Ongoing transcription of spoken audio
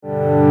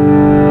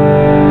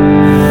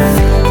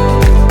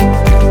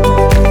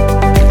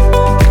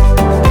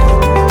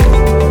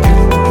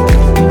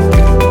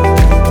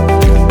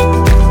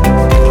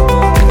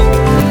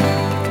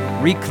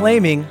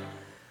proclaiming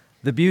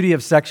the beauty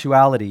of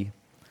sexuality.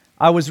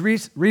 I was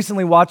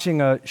recently watching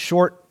a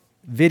short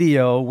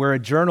video where a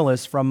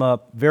journalist from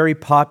a very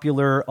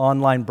popular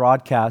online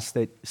broadcast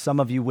that some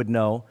of you would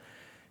know,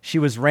 she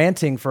was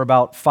ranting for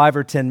about 5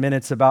 or 10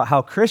 minutes about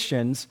how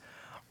Christians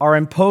are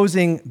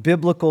imposing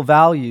biblical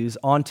values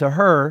onto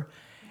her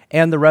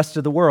and the rest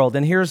of the world.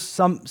 And here's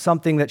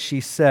something that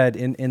she said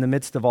in the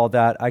midst of all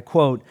that. I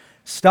quote,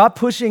 "Stop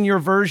pushing your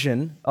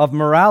version of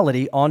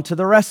morality onto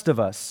the rest of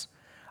us.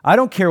 I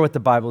don't care what the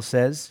Bible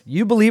says.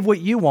 You believe what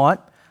you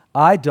want.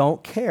 I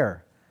don't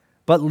care.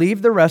 But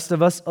leave the rest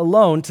of us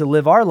alone to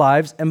live our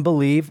lives and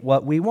believe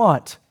what we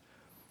want."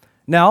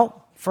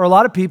 Now, for a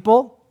lot of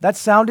people, that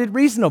sounded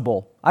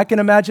reasonable. I can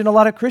imagine a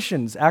lot of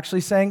Christians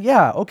actually saying,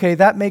 yeah, okay,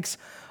 that makes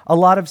a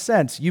lot of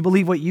sense. You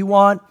believe what you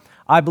want,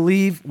 I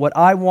believe what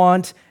I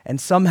want,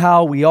 and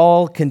somehow we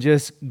all can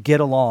just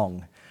get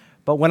along.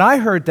 But when I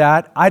heard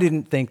that, I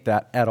didn't think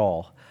that at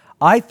all.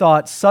 I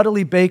thought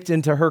subtly baked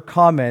into her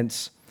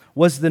comments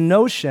was the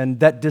notion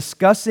that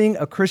discussing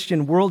a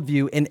Christian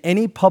worldview in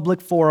any public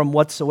forum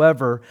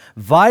whatsoever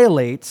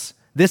violates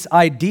this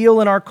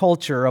ideal in our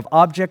culture of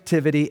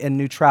objectivity and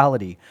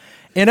neutrality.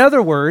 In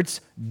other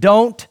words,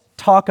 don't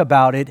talk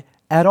about it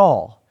at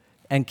all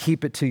and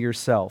keep it to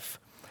yourself.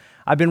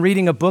 I've been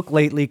reading a book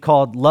lately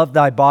called Love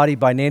Thy Body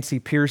by Nancy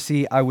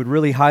Pearcey. I would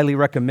really highly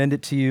recommend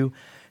it to you.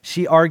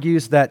 She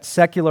argues that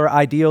secular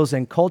ideals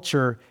and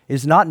culture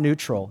is not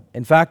neutral.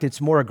 In fact,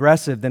 it's more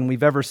aggressive than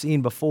we've ever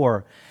seen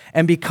before.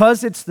 And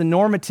because it's the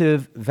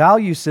normative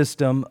value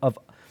system of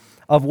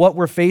what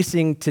we're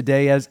facing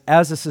today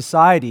as a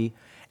society,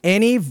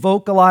 any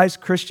vocalized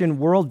Christian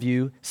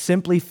worldview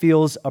simply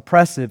feels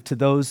oppressive to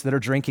those that are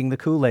drinking the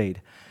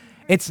Kool-Aid.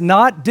 It's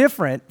not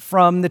different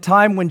from the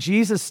time when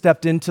Jesus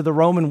stepped into the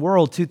Roman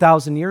world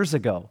 2,000 years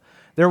ago.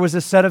 There was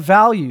a set of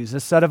values, a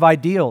set of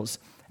ideals.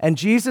 And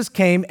Jesus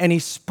came and he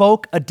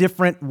spoke a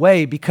different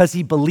way because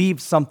he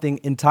believed something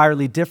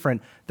entirely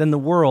different than the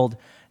world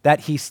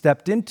that he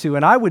stepped into.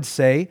 And I would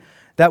say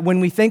that when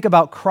we think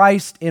about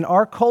Christ in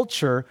our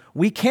culture,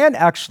 we can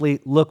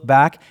actually look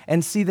back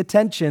and see the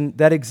tension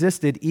that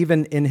existed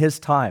even in his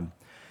time.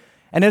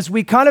 And as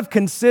we kind of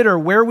consider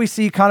where we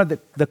see kind of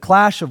the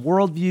clash of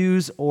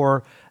worldviews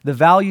or the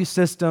value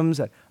systems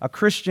that a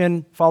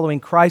Christian following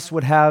Christ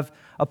would have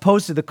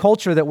opposed to the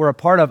culture that we're a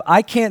part of,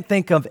 I can't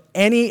think of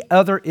any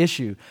other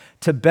issue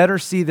to better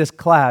see this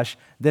clash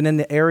than in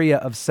the area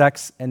of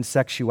sex and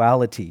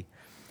sexuality.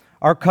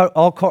 Our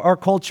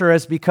culture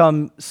has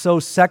become so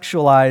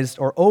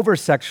sexualized or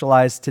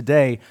over-sexualized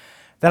today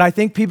that I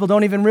think people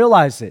don't even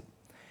realize it.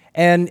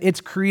 And it's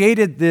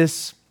created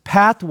this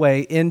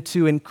pathway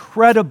into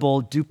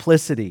incredible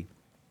duplicity.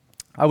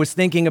 I was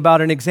thinking about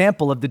an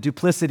example of the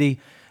duplicity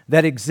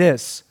that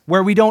exists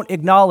where we don't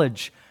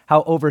acknowledge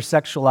how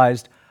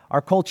over-sexualized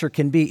our culture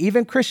can be.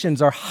 Even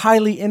Christians are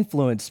highly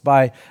influenced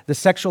by the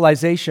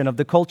sexualization of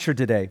the culture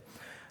today.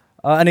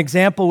 An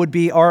example would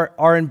be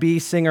R&B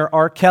singer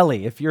R.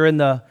 Kelly. If you're in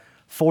the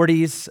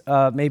 40s,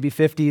 maybe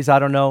 50s, I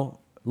don't know,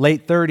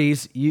 late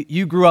 30s,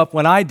 you grew up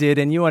when I did,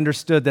 and you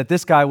understood that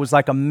this guy was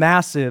like a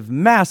massive,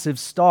 massive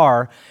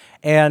star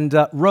and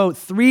wrote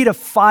 300 to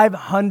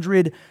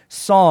 500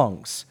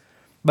 songs.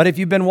 But if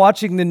you've been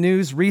watching the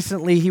news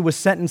recently, he was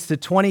sentenced to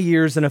 20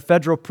 years in a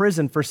federal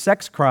prison for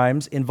sex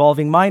crimes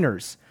involving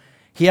minors.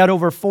 He had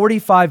over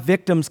 45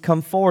 victims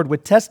come forward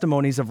with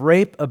testimonies of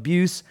rape,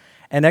 abuse,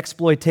 and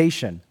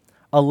exploitation,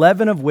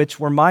 11 of which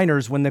were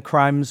minors when the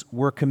crimes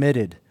were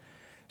committed.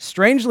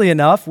 Strangely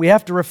enough, we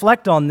have to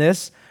reflect on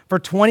this. For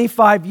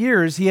 25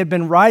 years, he had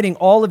been writing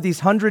all of these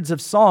hundreds of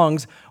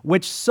songs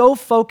which so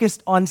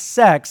focused on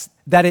sex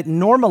that it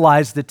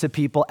normalized it to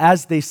people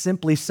as they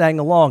simply sang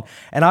along.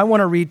 And I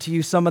want to read to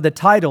you some of the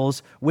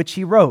titles which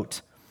he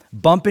wrote.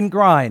 Bump and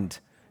Grind,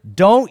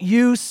 Don't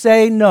You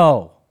Say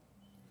No,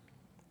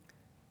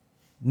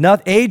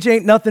 Age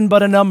Ain't Nothing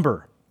But a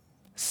Number,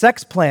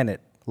 Sex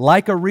Planet,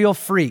 Like a Real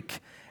Freak.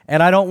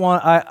 And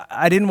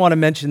I didn't want to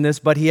mention this,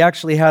 but he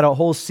actually had a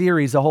whole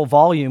series, a whole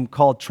volume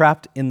called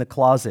Trapped in the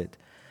Closet.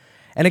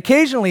 And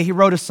occasionally he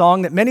wrote a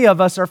song that many of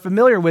us are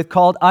familiar with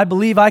called I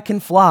Believe I Can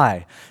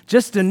Fly,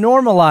 just to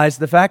normalize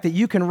the fact that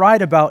you can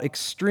write about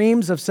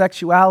extremes of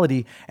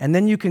sexuality and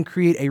then you can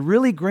create a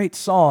really great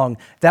song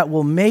that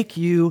will make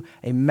you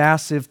a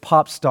massive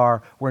pop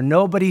star where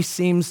nobody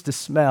seems to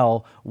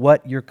smell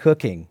what you're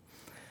cooking.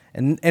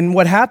 And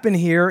what happened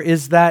here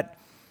is that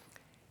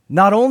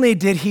not only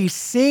did he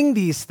sing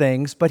these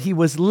things, but he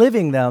was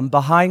living them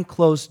behind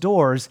closed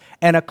doors,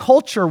 and a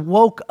culture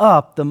woke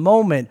up the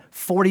moment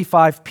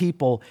 45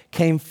 people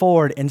came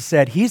forward and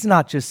said, he's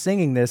not just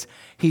singing this,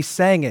 he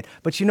sang it.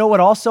 But you know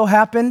what also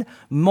happened?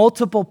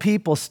 Multiple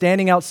people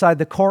standing outside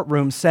the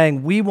courtroom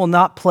saying, we will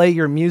not play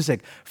your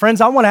music.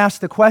 Friends, I want to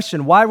ask the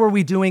question, why were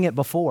we doing it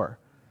before?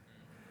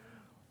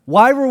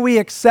 Why were we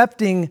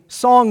accepting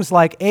songs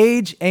like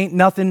Age Ain't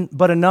Nothing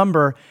But a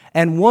Number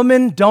and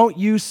Woman, Don't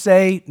You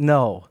Say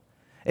No?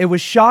 It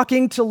was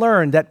shocking to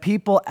learn that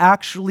people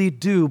actually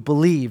do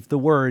believe the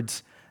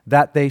words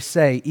that they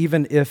say,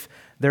 even if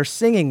they're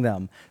singing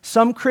them.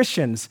 Some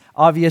Christians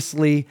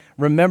obviously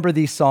remember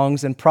these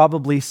songs and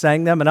probably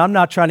sang them, and I'm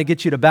not trying to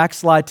get you to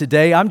backslide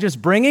today. I'm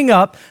just bringing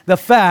up the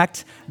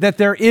fact that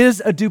there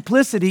is a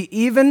duplicity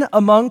even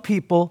among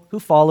people who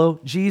follow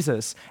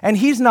Jesus. And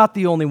he's not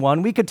the only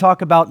one. We could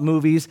talk about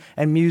movies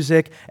and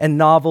music and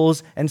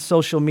novels and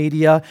social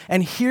media.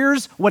 And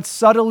here's what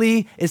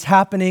subtly is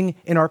happening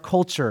in our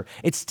culture.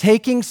 It's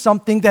taking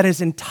something that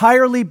is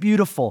entirely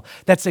beautiful,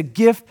 that's a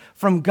gift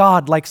from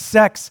God, like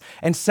sex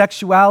and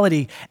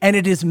sexuality, and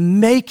it is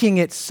making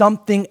it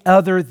something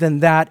other than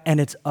that, and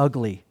it's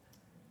ugly.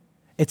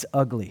 It's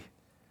ugly.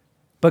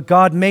 But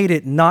God made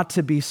it not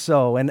to be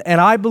so. And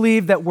I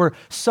believe that we're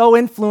so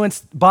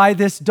influenced by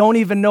this, don't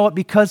even know it,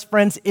 because,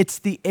 friends, it's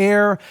the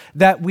air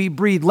that we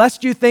breathe.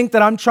 Lest you think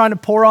that I'm trying to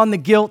pour on the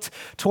guilt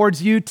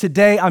towards you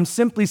today, I'm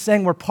simply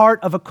saying we're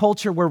part of a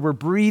culture where we're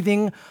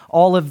breathing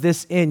all of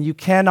this in. You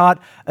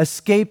cannot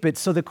escape it.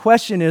 So the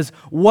question is,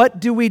 what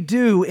do we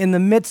do in the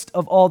midst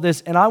of all this?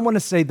 And I want to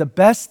say the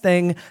best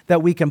thing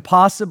that we can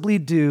possibly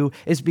do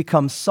is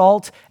become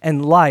salt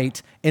and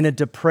light in a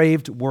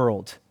depraved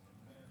world.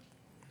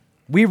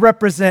 We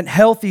represent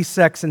healthy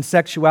sex and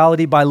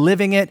sexuality by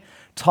living it,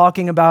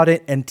 talking about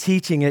it, and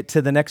teaching it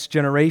to the next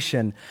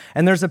generation.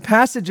 And there's a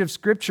passage of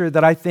Scripture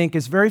that I think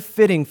is very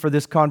fitting for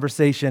this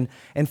conversation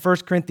in 1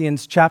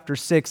 Corinthians chapter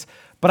 6,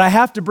 but I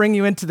have to bring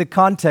you into the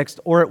context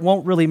or it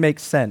won't really make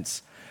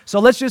sense. So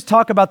let's just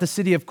talk about the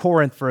city of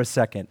Corinth for a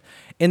second.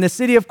 In the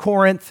city of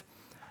Corinth,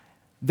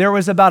 there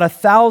was about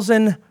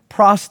 1,000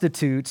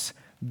 prostitutes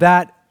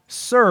that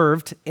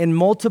served in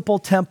multiple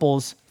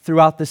temples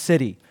throughout the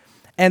city.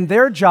 And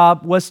their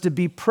job was to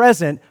be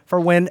present for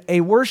when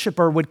a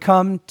worshiper would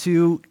come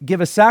to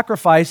give a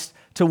sacrifice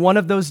to one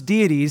of those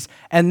deities,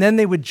 and then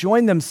they would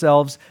join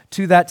themselves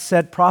to that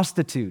said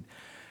prostitute.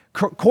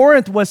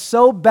 Corinth was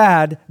so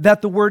bad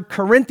that the word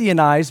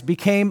Corinthianize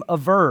became a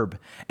verb,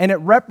 and it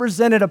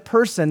represented a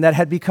person that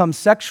had become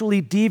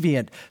sexually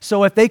deviant.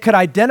 So if they could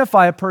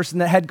identify a person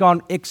that had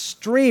gone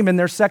extreme in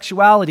their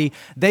sexuality,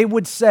 they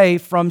would say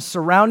from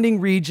surrounding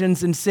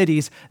regions and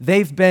cities,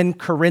 they've been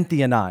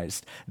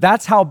Corinthianized.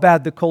 That's how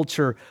bad the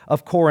culture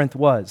of Corinth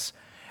was.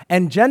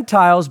 And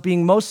Gentiles,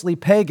 being mostly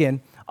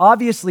pagan,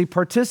 obviously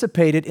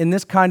participated in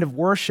this kind of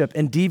worship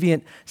and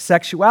deviant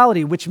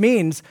sexuality, which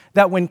means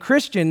that when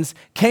Christians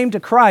came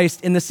to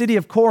Christ in the city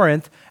of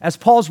Corinth, as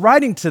Paul's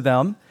writing to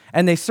them,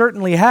 and they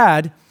certainly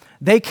had,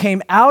 they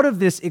came out of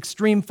this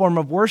extreme form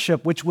of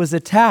worship, which was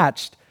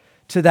attached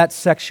to that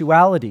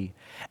sexuality.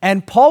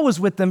 And Paul was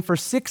with them for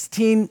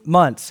 16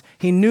 months.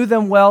 He knew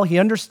them well. He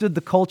understood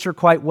the culture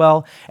quite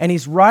well. And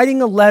he's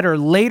writing a letter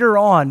later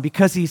on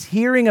because he's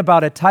hearing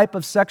about a type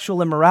of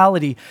sexual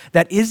immorality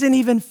that isn't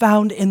even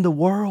found in the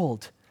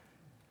world.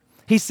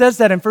 He says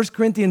that in 1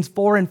 Corinthians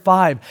 4 and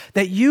 5,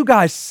 that you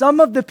guys, some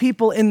of the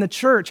people in the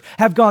church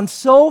have gone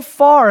so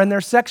far in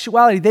their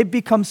sexuality, they've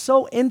become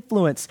so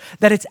influenced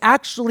that it's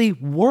actually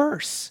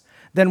worse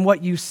than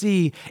what you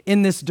see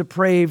in this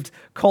depraved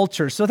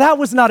culture. So that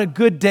was not a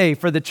good day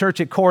for the church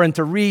at Corinth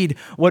to read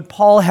what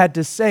Paul had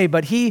to say,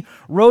 but he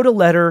wrote a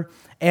letter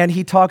and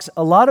he talks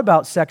a lot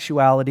about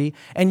sexuality.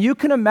 And you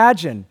can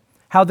imagine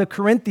how the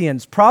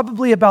Corinthians,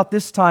 probably about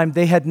this time,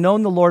 they had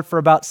known the Lord for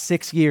about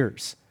 6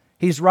 years.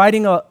 He's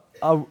writing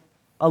a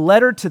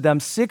letter to them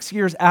 6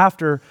 years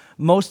after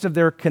most of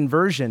their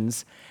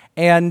conversions,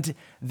 and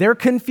they're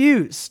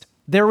confused.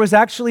 There was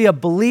actually a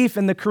belief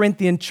in the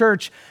Corinthian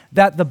church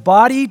that the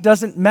body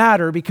doesn't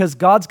matter because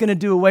God's going to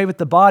do away with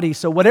the body.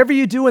 So whatever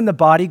you do in the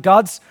body,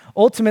 God's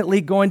ultimately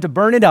going to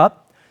burn it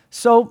up.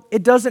 So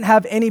it doesn't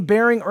have any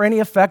bearing or any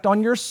effect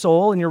on your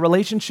soul and your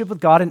relationship with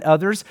God and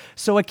others.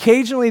 So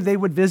occasionally they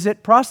would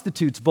visit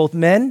prostitutes, both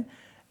men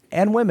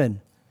and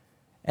women.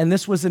 And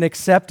this was an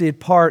accepted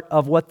part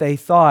of what they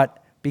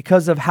thought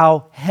because of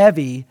how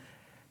heavy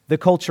the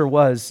culture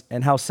was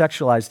and how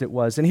sexualized it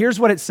was. And here's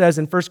what it says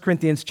in 1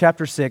 Corinthians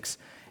chapter 6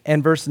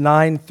 and verse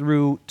 9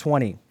 through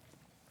 20.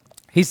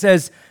 He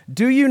says,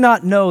 "Do you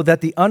not know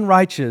that the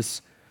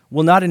unrighteous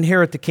will not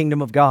inherit the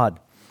kingdom of God?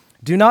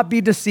 Do not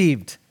be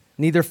deceived.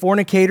 Neither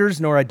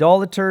fornicators, nor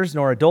idolaters,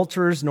 nor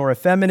adulterers, nor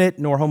effeminate,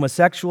 nor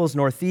homosexuals,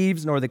 nor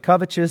thieves, nor the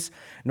covetous,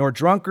 nor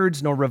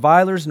drunkards, nor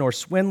revilers, nor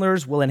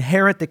swindlers will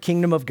inherit the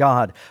kingdom of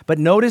God." But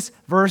notice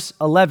verse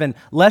 11,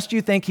 lest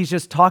you think he's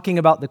just talking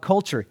about the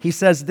culture. He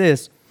says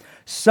this,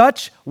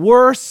 "Such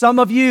were some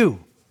of you."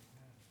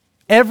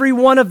 Every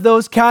one of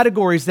those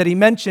categories that he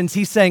mentions,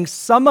 he's saying,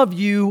 some of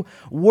you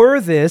were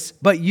this,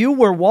 but you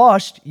were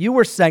washed, you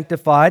were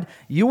sanctified,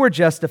 you were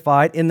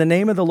justified in the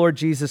name of the Lord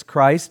Jesus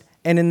Christ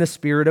and in the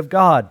Spirit of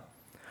God.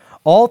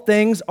 All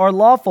things are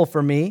lawful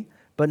for me,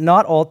 but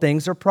not all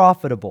things are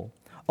profitable.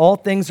 All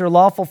things are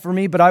lawful for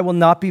me, but I will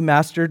not be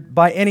mastered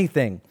by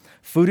anything.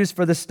 Food is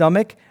for the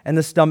stomach, and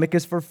the stomach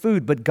is for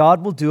food, but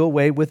God will do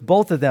away with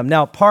both of them.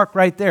 Now, park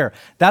right there.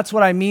 That's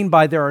what I mean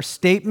by there are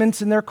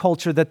statements in their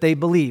culture that they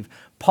believe.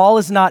 Paul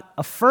is not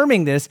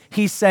affirming this.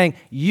 He's saying,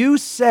 you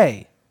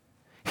say.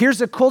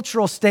 Here's a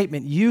cultural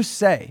statement. You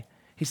say.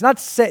 He's not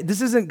saying,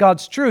 this isn't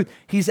God's truth.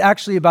 He's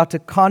actually about to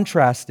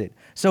contrast it.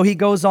 So he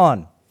goes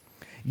on.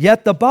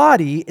 Yet the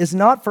body is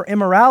not for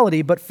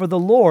immorality, but for the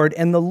Lord,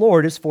 and the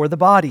Lord is for the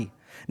body.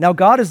 Now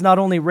God has not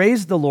only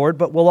raised the Lord,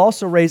 but will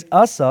also raise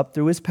us up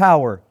through his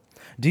power.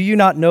 Do you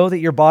not know that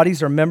your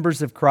bodies are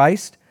members of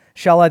Christ?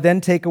 Shall I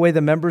then take away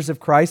the members of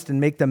Christ and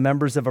make them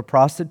members of a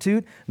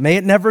prostitute? May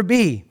it never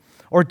be.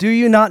 Or do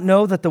you not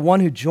know that the one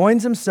who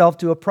joins himself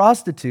to a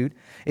prostitute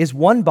is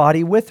one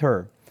body with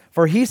her?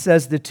 For he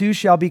says the two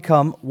shall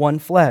become one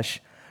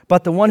flesh.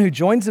 But the one who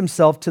joins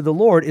himself to the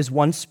Lord is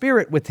one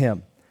spirit with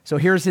him. So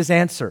here's his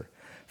answer.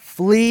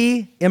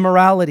 Flee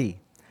immorality.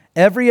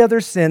 Every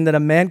other sin that a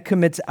man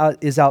commits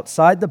is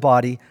outside the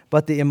body,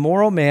 but the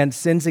immoral man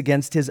sins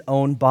against his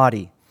own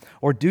body.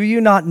 Or do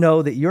you not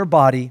know that your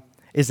body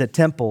is a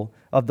temple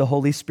of the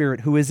Holy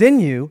Spirit who is in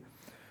you,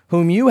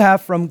 whom you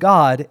have from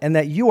God, and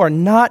that you are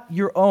not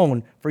your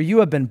own, for you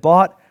have been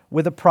bought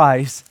with a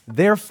price.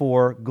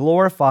 Therefore,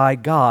 glorify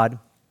God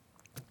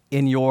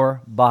in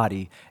your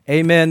body.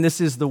 Amen. This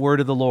is the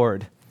word of the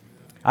Lord.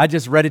 I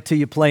just read it to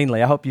you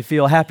plainly. I hope you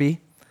feel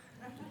happy.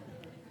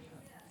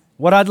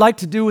 What I'd like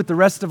to do with the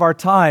rest of our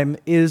time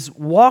is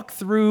walk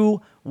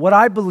through what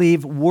I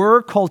believe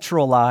were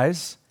cultural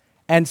lies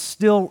and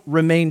still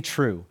remain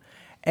true.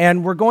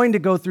 And we're going to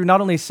go through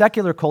not only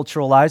secular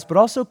cultural lies, but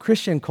also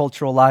Christian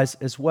cultural lies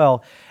as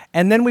well.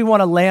 And then we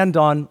want to land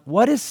on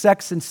what is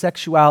sex and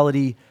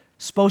sexuality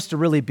supposed to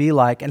really be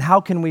like, and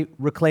how can we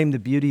reclaim the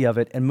beauty of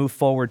it and move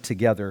forward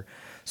together.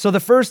 So the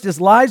first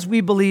is lies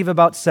we believe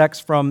about sex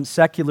from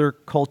secular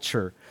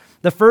culture.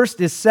 The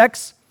first is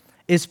sex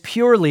is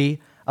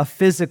purely a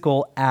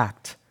physical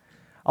act.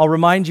 I'll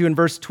remind you in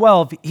verse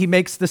 12, he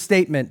makes the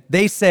statement,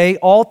 they say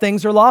all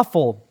things are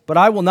lawful, but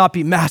I will not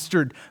be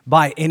mastered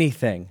by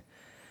anything.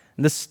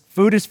 And this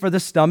food is for the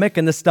stomach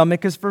and the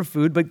stomach is for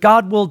food, but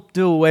God will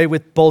do away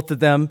with both of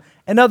them.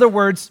 In other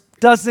words,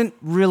 doesn't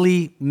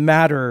really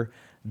matter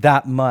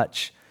that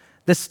much.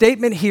 The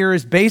statement here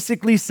is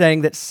basically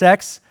saying that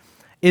sex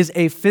is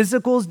a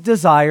physical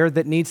desire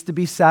that needs to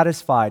be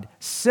satisfied.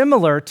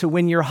 Similar to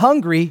when you're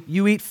hungry,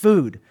 you eat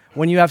food.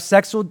 When you have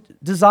sexual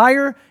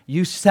desire,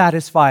 you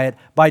satisfy it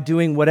by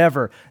doing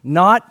whatever,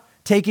 not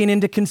taking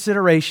into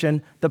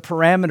consideration the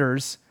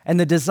parameters and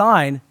the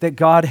design that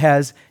God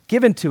has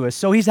given to us.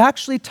 So he's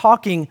actually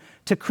talking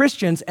to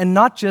Christians and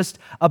not just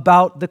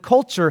about the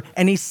culture.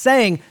 And he's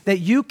saying that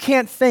you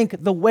can't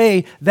think the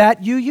way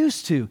that you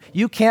used to.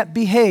 You can't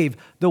behave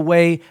the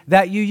way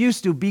that you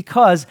used to,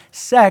 because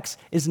sex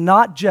is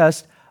not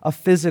just a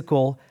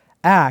physical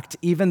act,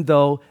 even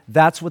though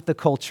that's what the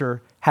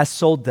culture has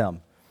sold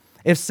them.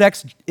 If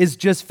sex is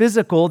just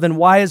physical, then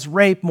why is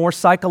rape more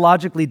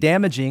psychologically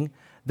damaging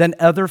than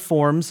other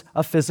forms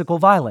of physical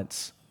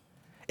violence?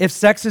 If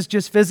sex is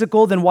just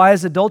physical, then why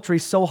is adultery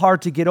so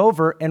hard to get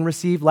over and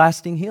receive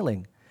lasting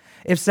healing?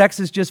 If sex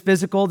is just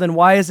physical, then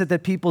why is it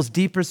that people's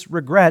deepest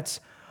regrets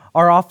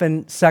are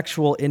often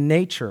sexual in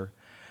nature?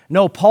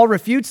 No, Paul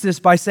refutes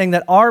this by saying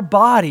that our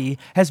body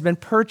has been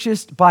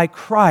purchased by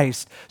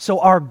Christ, so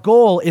our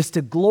goal is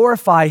to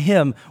glorify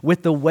him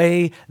with the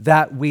way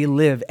that we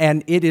live,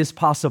 and it is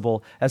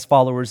possible as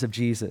followers of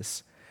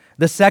Jesus.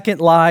 The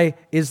second lie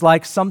is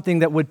like something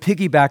that would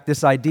piggyback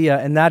this idea,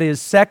 and that is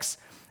sex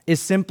is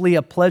simply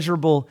a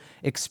pleasurable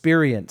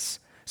experience.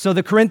 So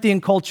the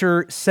Corinthian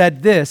culture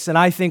said this, and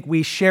I think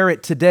we share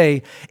it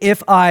today: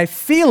 if I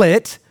feel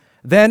it,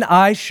 then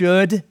I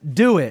should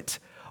do it.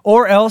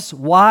 Or else,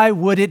 why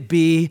would it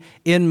be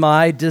in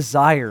my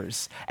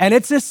desires? And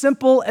it's as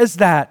simple as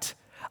that.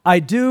 I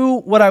do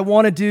what I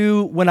want to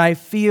do when I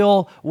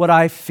feel what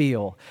I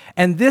feel.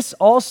 And this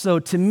also,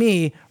 to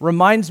me,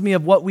 reminds me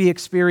of what we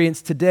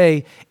experience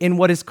today in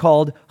what is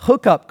called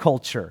hookup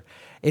culture.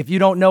 If you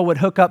don't know what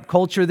hookup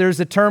culture,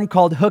 there's a term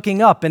called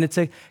hooking up, and it's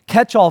a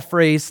catch-all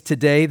phrase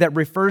today that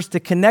refers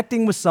to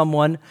connecting with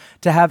someone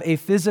to have a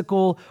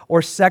physical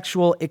or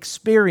sexual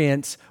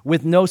experience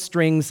with no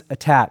strings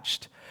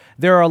attached.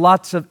 There are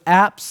lots of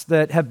apps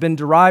that have been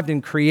derived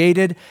and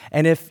created,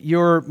 and if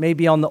you're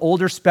maybe on the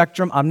older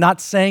spectrum, I'm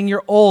not saying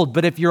you're old,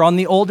 but if you're on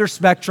the older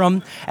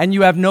spectrum and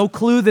you have no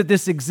clue that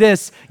this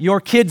exists,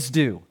 your kids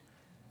do.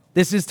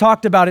 This is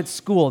talked about at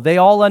school. They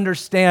all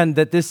understand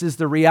that this is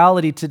the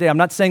reality today. I'm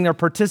not saying they're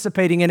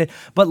participating in it,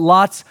 but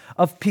lots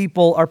of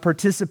people are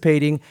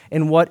participating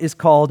in what is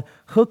called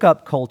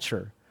hookup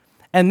culture.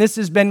 And this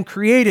has been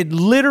created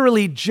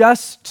literally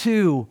just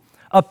to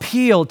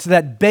appeal to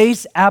that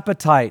base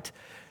appetite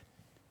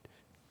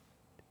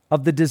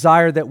of the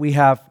desire that we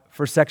have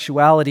for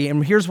sexuality.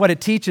 And here's what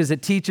it teaches.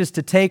 It teaches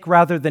to take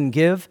rather than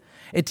give.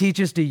 It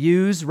teaches to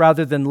use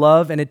rather than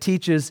love. And it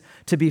teaches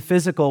to be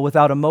physical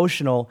without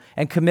emotional.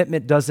 And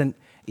commitment doesn't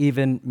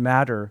even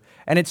matter.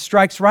 And it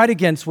strikes right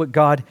against what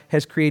God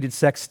has created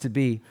sex to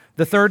be.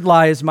 The third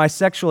lie is my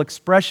sexual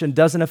expression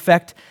doesn't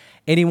affect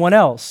anyone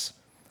else.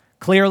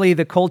 Clearly,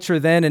 the culture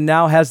then and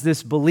now has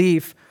this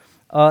belief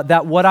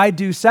that what I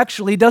do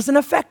sexually doesn't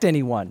affect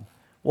anyone.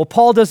 Well,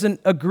 Paul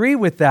doesn't agree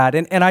with that.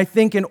 And I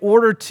think in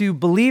order to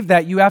believe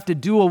that, you have to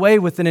do away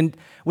with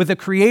a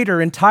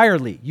creator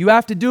entirely. You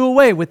have to do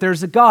away with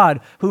there's a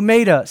God who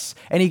made us,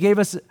 and he gave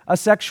us a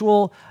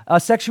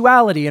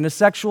sexuality and a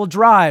sexual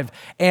drive,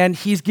 and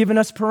he's given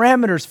us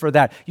parameters for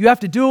that. You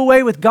have to do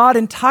away with God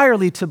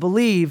entirely to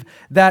believe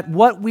that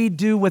what we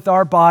do with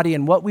our body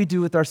and what we do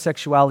with our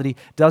sexuality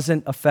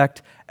doesn't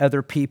affect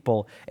other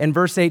people. In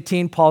verse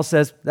 18, Paul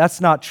says,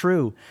 that's not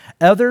true.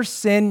 Other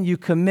sin you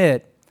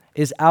commit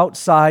is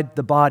outside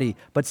the body,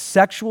 but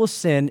sexual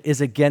sin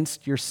is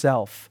against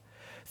yourself.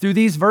 Through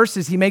these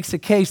verses, he makes a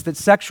case that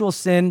sexual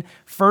sin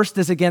first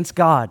is against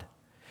God.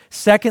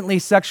 Secondly,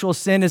 sexual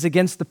sin is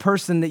against the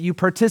person that you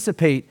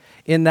participate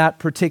in that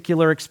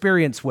particular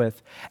experience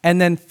with.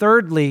 And then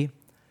thirdly,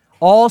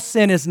 all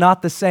sin is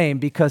not the same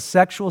because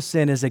sexual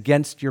sin is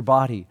against your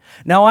body.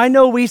 Now, I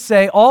know we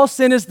say all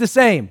sin is the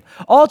same.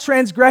 All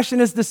transgression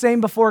is the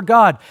same before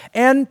God.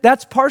 And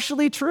that's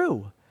partially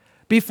true.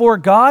 Before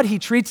God, he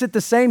treats it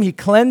the same. He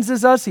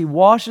cleanses us. He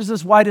washes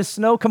us white as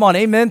snow. Come on,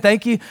 amen.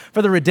 Thank you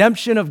for the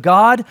redemption of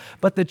God.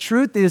 But the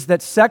truth is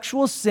that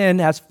sexual sin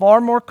has far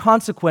more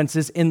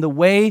consequences in the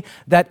way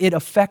that it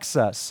affects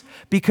us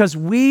because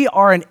we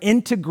are an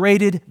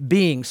integrated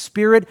being,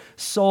 spirit,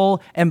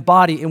 soul, and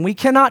body. And we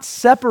cannot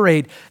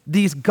separate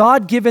these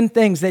God-given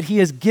things that he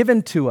has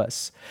given to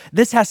us.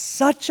 This has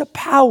such a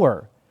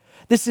power.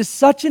 This is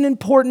such an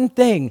important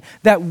thing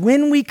that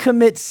when we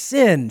commit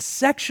sin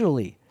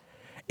sexually,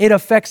 it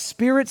affects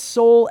spirit,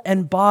 soul,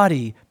 and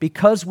body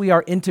because we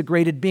are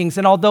integrated beings.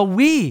 And although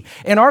we,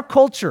 in our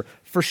culture,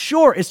 for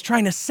sure, is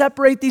trying to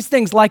separate these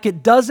things like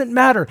it doesn't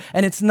matter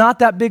and it's not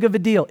that big of a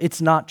deal,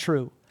 it's not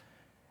true.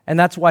 And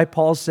that's why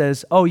Paul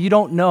says, oh, you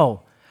don't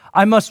know.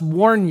 I must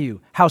warn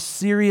you how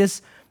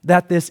serious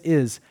that this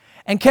is.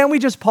 And can we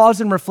just pause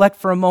and reflect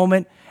for a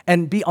moment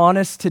and be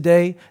honest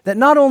today that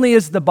not only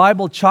is the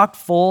Bible chock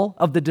full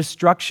of the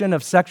destruction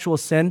of sexual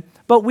sin,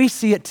 but we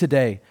see it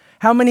today.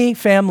 How many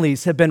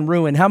families have been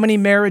ruined? How many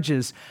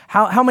marriages?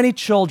 How many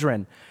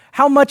children?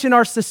 How much in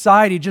our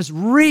society just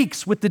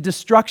reeks with the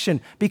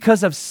destruction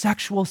because of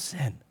sexual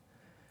sin,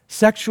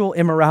 sexual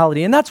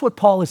immorality? And that's what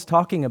Paul is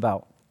talking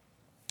about.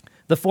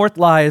 The fourth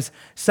lie is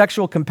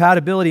sexual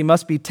compatibility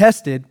must be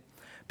tested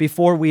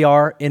before we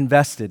are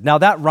invested. Now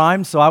that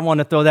rhymes, so I want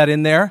to throw that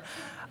in there.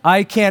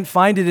 I can't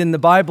find it in the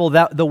Bible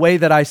the way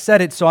that I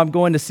said it, so I'm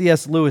going to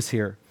C.S. Lewis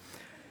here.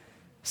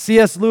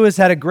 C.S. Lewis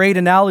had a great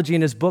analogy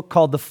in his book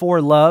called The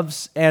Four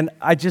Loves, and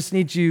I just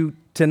need you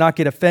to not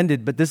get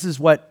offended, but this is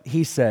what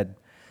he said.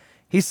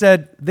 He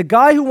said, the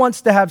guy who wants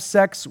to have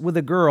sex with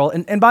a girl,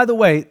 and by the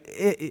way,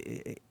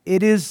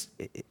 it is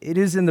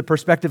in the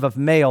perspective of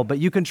male, but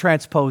you can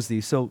transpose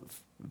these, so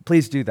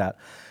please do that.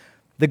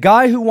 The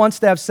guy who wants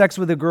to have sex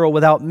with a girl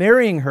without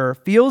marrying her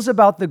feels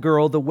about the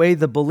girl the way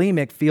the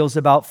bulimic feels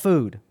about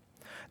food.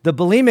 The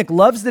bulimic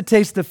loves the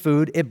taste of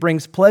food. It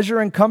brings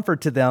pleasure and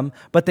comfort to them,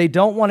 but they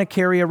don't want to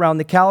carry around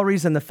the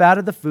calories and the fat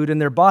of the food in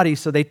their body,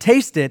 so they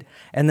taste it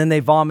and then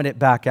they vomit it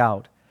back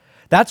out.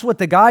 That's what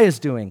the guy is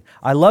doing.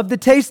 I love the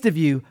taste of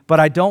you, but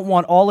I don't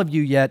want all of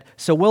you yet,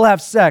 so we'll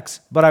have sex,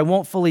 but I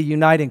won't fully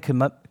unite and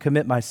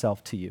commit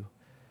myself to you.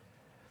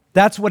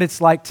 That's what it's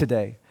like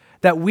today,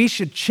 that we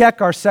should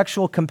check our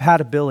sexual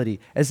compatibility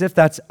as if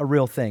that's a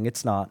real thing.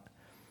 It's not.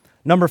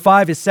 Number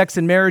 5 is sex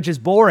and marriage is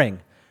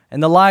boring.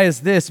 And the lie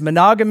is this: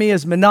 monogamy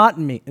is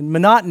monotony,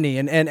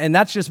 and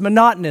that's just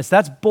monotonous.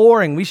 That's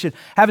boring. We should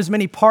have as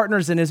many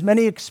partners and as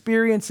many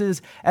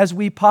experiences as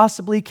we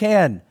possibly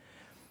can.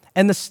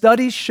 And the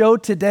studies show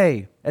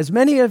today, as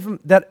many of them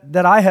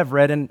that I have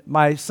read, and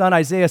my son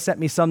Isaiah sent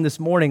me some this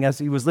morning as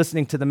he was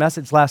listening to the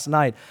message last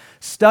night,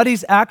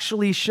 studies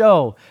actually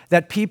show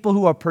that people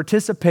who are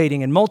participating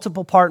in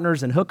multiple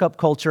partners and hookup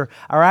culture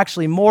are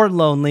actually more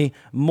lonely,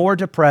 more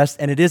depressed,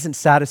 and it isn't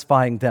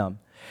satisfying them.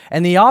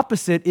 And the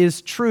opposite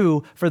is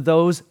true for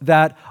those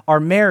that are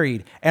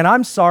married. And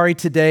I'm sorry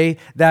today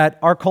that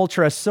our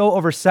culture has so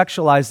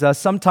over-sexualized us.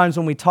 Sometimes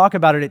when we talk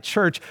about it at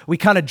church, we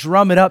kind of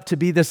drum it up to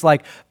be this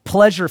like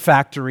pleasure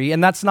factory,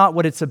 and that's not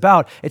what it's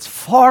about. It's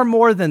far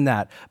more than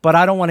that, but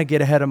I don't want to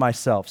get ahead of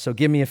myself, so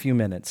give me a few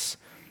minutes.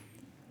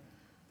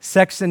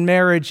 Sex in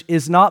marriage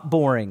is not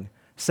boring.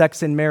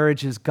 Sex in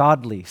marriage is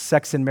godly.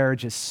 Sex in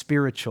marriage is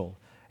spiritual.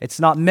 It's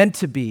not meant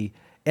to be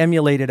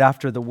emulated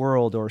after the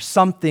world or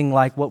something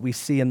like what we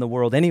see in the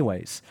world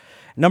anyways.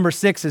 Number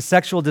 6 is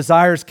sexual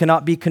desires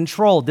cannot be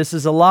controlled. This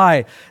is a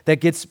lie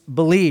that gets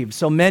believed.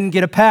 So men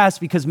get a pass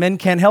because men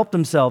can't help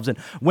themselves, and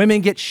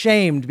women get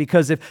shamed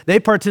because if they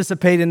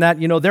participate in that,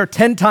 they're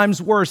 10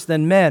 times worse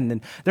than men.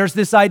 And there's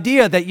this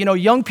idea that,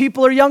 young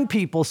people are young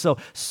people, so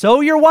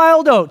sow your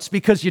wild oats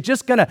because you're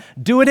just going to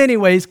do it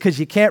anyways because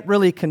you can't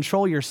really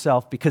control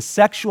yourself because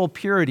sexual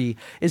purity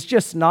is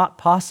just not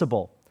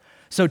possible.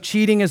 So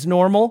cheating is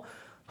normal.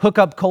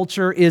 Hookup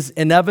culture is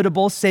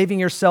inevitable. Saving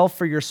yourself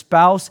for your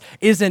spouse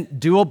isn't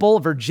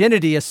doable.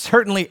 Virginity is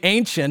certainly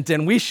ancient,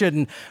 and we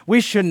shouldn't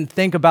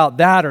think about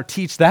that or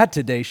teach that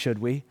today, should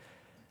we?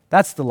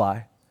 That's the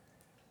lie.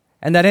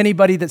 And that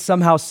anybody that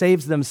somehow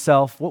saves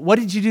themselves, what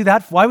did you do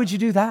that for? Why would you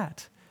do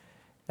that?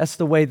 That's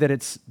the way that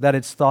it's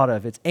thought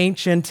of. It's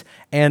ancient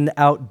and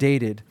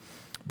outdated.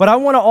 But I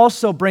want to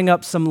also bring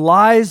up some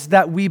lies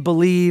that we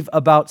believe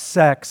about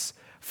sex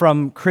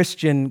from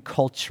Christian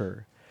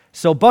culture.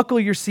 So buckle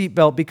your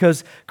seatbelt,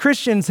 because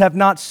Christians have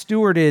not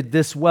stewarded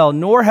this well,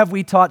 nor have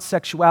we taught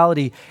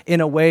sexuality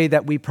in a way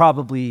that we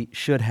probably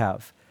should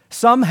have.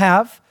 Some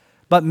have,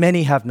 but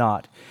many have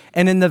not.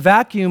 And in the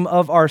vacuum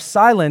of our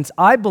silence,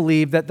 I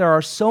believe that there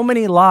are so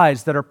many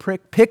lies that are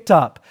picked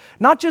up,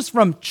 not just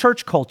from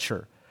church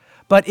culture,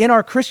 but in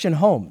our Christian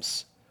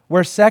homes,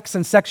 where sex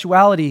and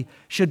sexuality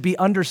should be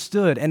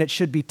understood and it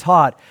should be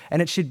taught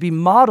and it should be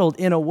modeled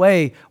in a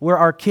way where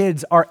our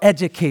kids are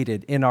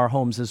educated in our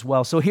homes as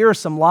well. So here are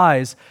some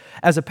lies.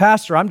 As a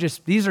pastor,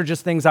 these are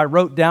just things I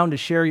wrote down to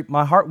share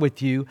my heart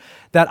with you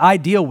that I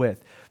deal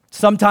with.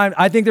 Sometimes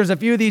I think there's a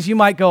few of these you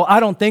might go, I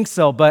don't think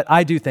so, but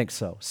I do think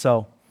so.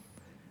 So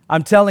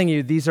I'm telling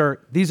you, these are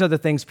the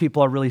things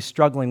people are really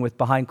struggling with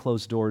behind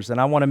closed doors,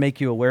 and I want to make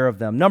you aware of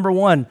them. Number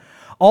one,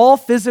 all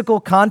physical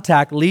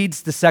contact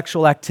leads to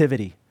sexual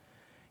activity.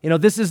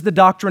 This is the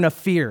doctrine of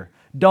fear.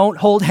 Don't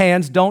hold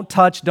hands, don't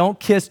touch, don't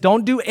kiss,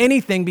 don't do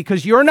anything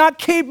because you're not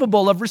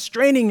capable of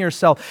restraining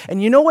yourself.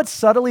 And you know what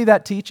subtly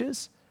that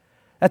teaches?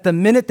 At the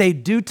minute they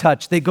do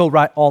touch, they go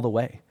right all the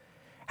way.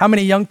 How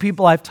many young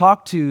people I've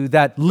talked to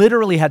that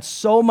literally had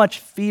so much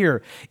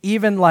fear,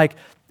 even like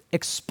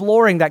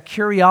exploring that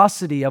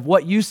curiosity of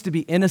what used to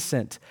be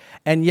innocent,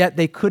 and yet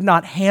they could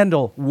not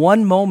handle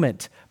one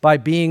moment by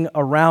being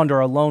around or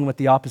alone with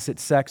the opposite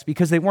sex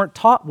because they weren't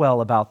taught well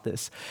about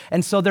this.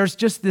 And so there's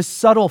just this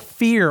subtle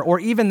fear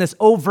or even this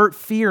overt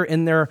fear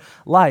in their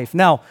life.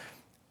 Now,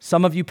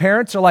 some of you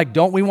parents are like,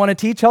 don't we want to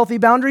teach healthy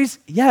boundaries?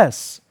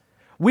 Yes.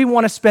 We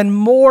want to spend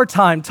more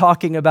time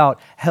talking about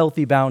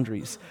healthy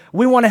boundaries.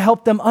 We want to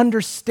help them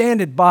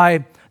understand it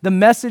by the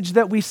message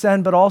that we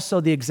send, but also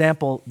the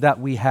example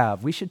that we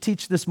have. We should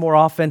teach this more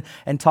often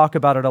and talk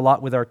about it a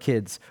lot with our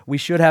kids. We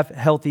should have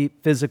healthy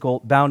physical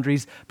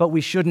boundaries, but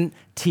we shouldn't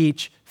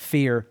teach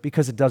fear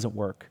because it doesn't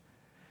work.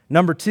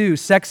 Number two,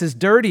 sex is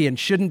dirty and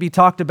shouldn't be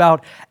talked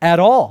about at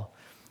all.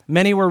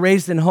 Many were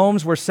raised in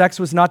homes where sex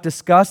was not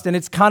discussed, and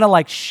it's kind of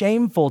like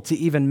shameful to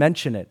even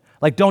mention it.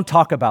 Like, don't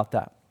talk about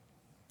that.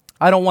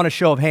 I don't want a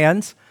show of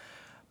hands,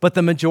 but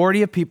the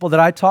majority of people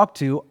that I talk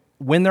to,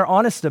 when they're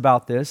honest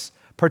about this,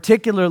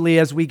 particularly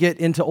as we get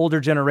into older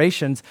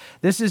generations,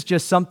 this is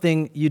just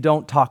something you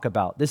don't talk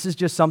about. This is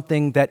just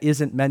something that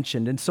isn't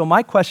mentioned. And so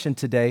my question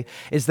today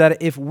is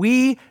that if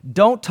we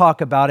don't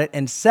talk about it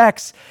and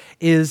sex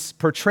is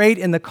portrayed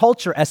in the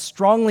culture as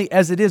strongly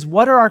as it is,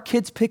 what are our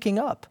kids picking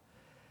up?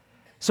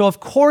 So of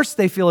course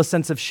they feel a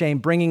sense of shame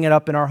bringing it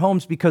up in our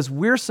homes because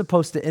we're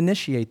supposed to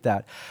initiate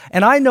that.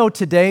 And I know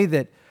today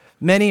that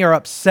many are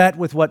upset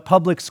with what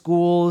public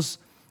schools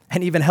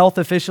and even health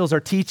officials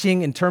are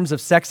teaching in terms of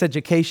sex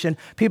education.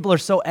 People are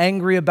so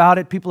angry about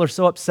it. People are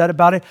so upset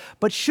about it.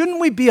 But shouldn't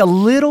we be a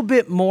little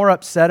bit more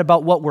upset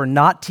about what we're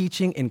not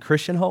teaching in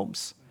Christian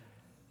homes?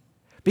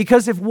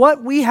 Because if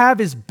what we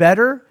have is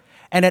better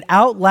and it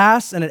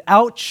outlasts and it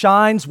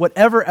outshines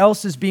whatever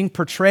else is being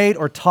portrayed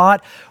or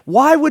taught,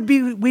 why would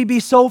we be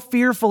so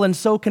fearful and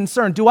so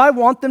concerned? Do I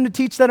want them to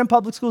teach that in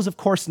public schools? Of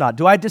course not.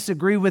 Do I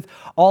disagree with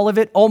all of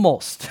it?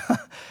 Almost.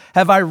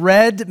 Have I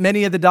read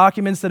many of the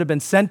documents that have been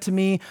sent to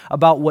me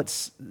about what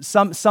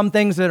some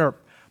things that are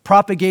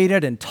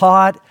propagated and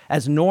taught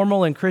as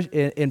normal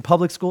in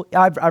public school?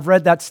 I've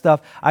read that stuff.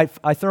 I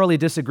thoroughly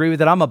disagree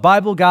with it. I'm a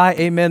Bible guy.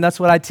 Amen.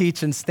 That's what I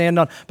teach and stand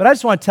on. But I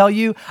just want to tell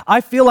you,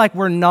 I feel like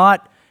we're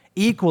not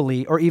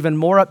equally or even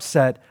more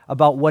upset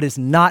about what is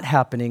not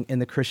happening in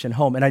the Christian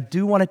home. And I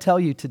do want to tell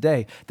you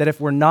today that if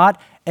we're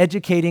not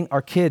educating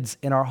our kids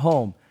in our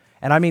home,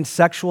 and I mean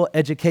sexual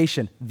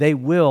education, they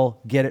will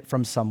get it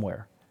from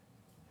somewhere.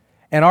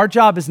 And our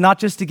job is not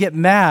just to get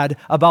mad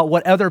about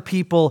what other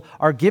people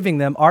are giving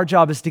them. Our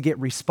job is to get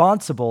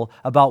responsible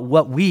about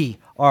what we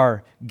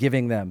are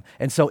giving them.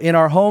 And so in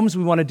our homes,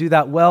 we want to do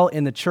that well.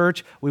 In the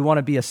church, we want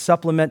to be a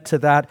supplement to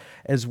that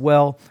as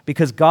well,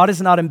 because God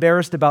is not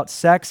embarrassed about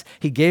sex.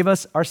 He gave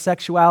us our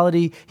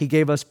sexuality. He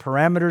gave us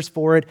parameters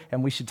for it,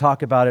 and we should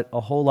talk about it a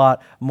whole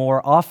lot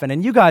more often.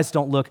 And you guys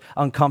don't look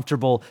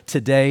uncomfortable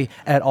today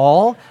at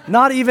all,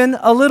 not even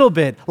a little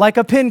bit, like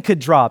a pin could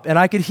drop, and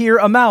I could hear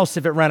a mouse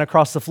if it ran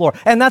across the floor,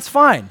 and that's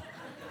fine.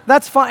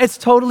 That's fine. It's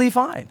totally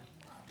fine.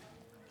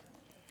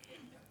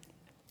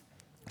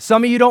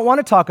 Some of you don't want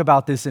to talk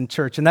about this in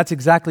church, and that's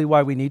exactly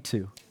why we need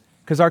to,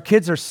 because our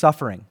kids are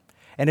suffering.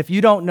 And if you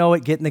don't know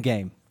it, get in the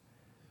game.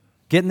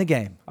 Get in the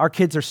game. Our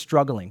kids are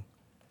struggling,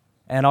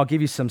 and I'll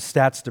give you some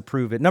stats to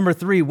prove it. Number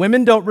 3,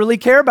 women don't really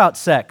care about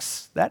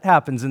sex. That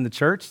happens in the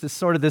church, this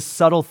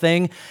subtle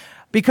thing,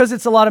 because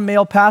it's a lot of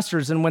male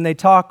pastors, and when they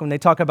talk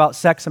about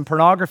sex and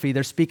pornography,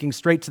 they're speaking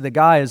straight to the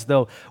guy as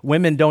though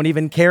women don't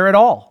even care at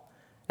all.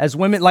 As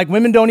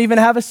women don't even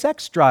have a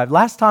sex drive.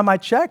 Last time I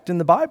checked in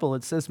the Bible,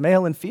 it says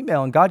male and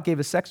female, and God gave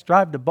a sex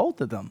drive to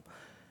both of them.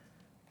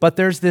 But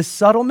there's this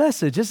subtle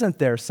message, isn't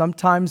there,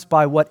 sometimes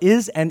by what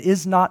is and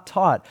is not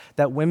taught,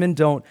 that women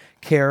don't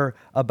care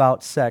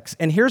about sex.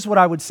 And here's what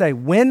I would say.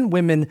 When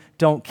women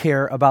don't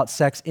care about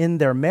sex in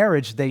their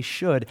marriage, they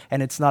should,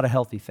 and it's not a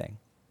healthy thing.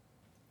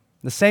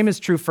 The same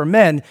is true for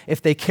men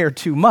if they care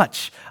too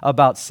much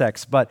about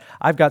sex, but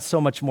I've got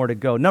so much more to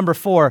go. Number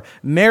 4,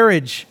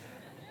 marriage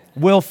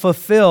will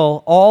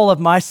fulfill all of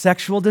my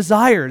sexual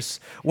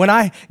desires. When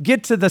I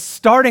get to the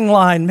starting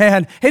line,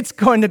 man, it's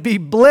going to be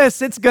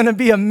bliss. It's going to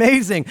be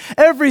amazing.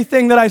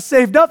 Everything that I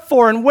saved up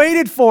for and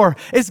waited for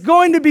is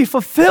going to be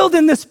fulfilled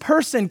in this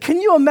person.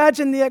 Can you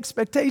imagine the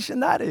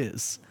expectation that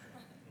is?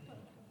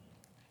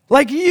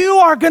 Like, you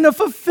are going to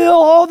fulfill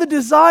all the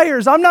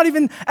desires. I'm not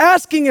even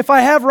asking if I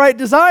have right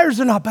desires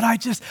or not, but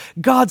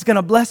God's going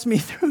to bless me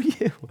through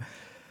you.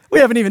 We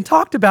haven't even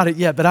talked about it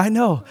yet, but I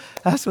know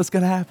that's what's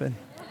going to happen.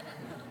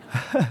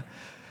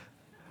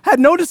 Had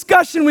no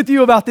discussion with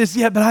you about this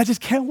yet, but I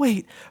just can't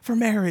wait for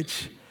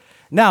marriage.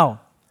 Now,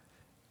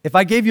 if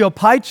I gave you a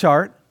pie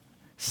chart,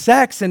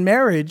 sex and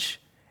marriage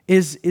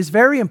is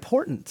very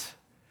important,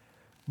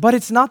 but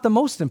it's not the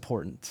most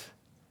important.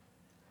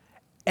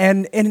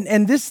 And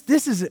this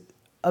is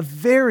a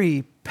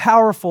very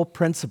powerful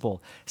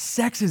principle.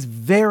 Sex is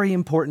very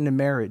important in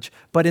marriage,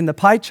 but in the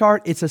pie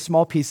chart, it's a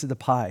small piece of the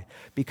pie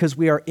because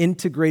we are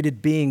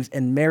integrated beings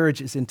and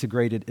marriage is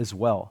integrated as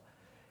well.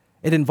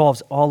 It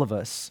involves all of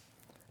us.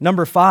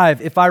 Number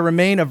 5, if I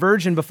remain a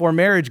virgin before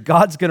marriage,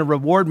 God's going to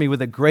reward me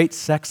with a great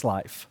sex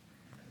life.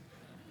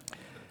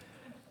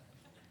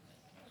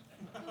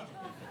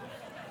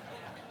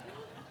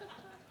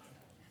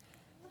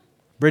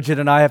 Bridget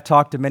and I have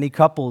talked to many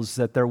couples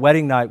that their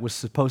wedding night was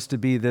supposed to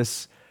be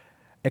this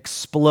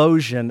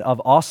explosion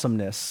of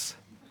awesomeness,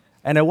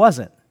 and it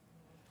wasn't.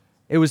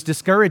 It was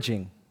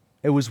discouraging.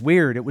 It was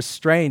weird. It was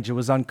strange. It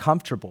was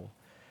uncomfortable.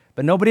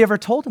 But nobody ever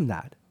told them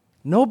that.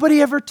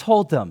 Nobody ever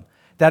told them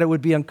that it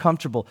would be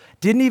uncomfortable.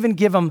 Didn't even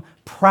give them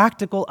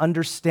practical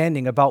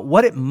understanding about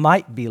what it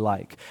might be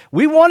like.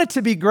 We want it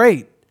to be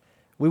great.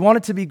 We want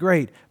it to be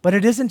great. But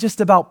it isn't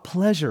just about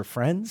pleasure,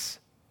 friends.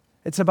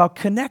 It's about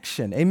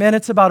connection. Amen?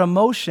 It's about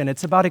emotion.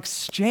 It's about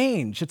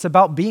exchange. It's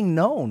about being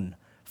known,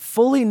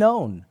 fully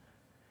known.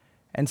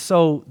 And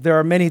so there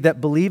are many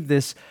that believe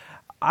this.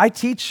 I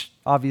teach,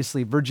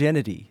 obviously,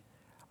 virginity.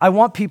 I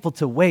want people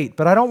to wait,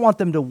 but I don't want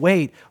them to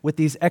wait with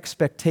these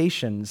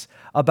expectations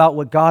about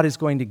what God is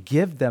going to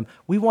give them.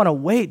 We want to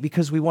wait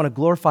because we want to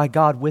glorify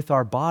God with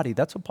our body.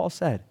 That's what Paul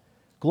said.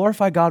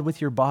 Glorify God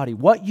with your body.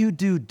 What you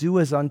do, do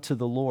as unto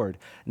the Lord.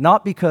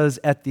 Not because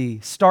at the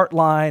start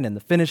line and the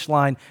finish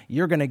line,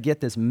 you're going to get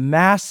this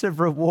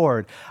massive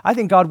reward. I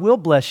think God will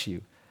bless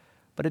you,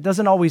 but it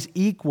doesn't always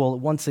equal,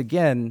 once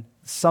again,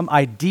 some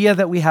idea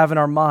that we have in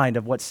our mind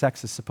of what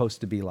sex is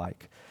supposed to be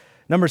like.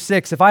 Number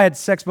 6, if I had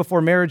sex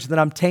before marriage, then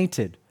I'm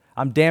tainted.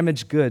 I'm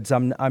damaged goods.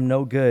 I'm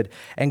no good.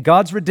 And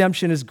God's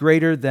redemption is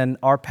greater than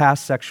our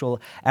past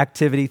sexual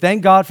activity.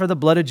 Thank God for the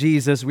blood of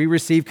Jesus. We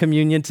receive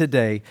communion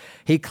today.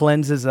 He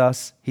cleanses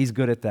us. He's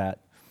good at that.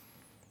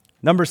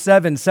 Number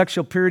 7,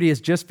 sexual purity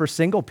is just for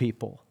single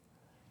people.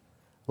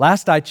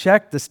 Last I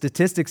checked, the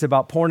statistics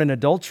about porn and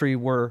adultery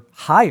were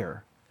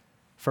higher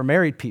for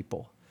married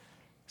people.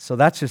 So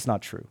that's just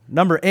not true.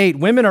 Number 8,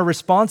 women are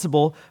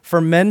responsible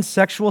for men's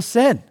sexual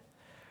sin.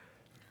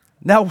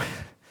 Now,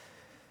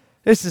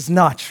 this is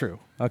not true,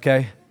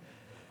 okay?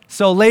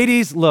 So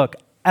ladies, look,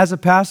 as a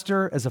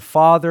pastor, as a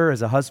father,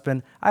 as a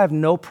husband, I have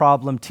no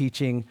problem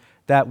teaching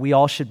that we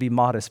all should be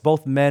modest,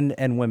 both men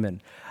and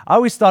women. I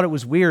always thought it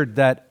was weird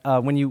that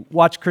when you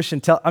watch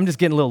Christian I'm just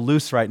getting a little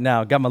loose right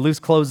now. Got my loose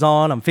clothes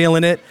on, I'm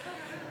feeling it.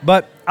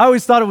 But I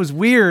always thought it was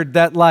weird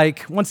that,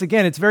 like, once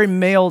again, it's very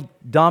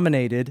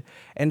male-dominated.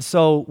 And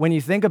so when you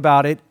think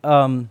about it,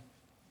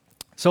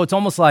 so it's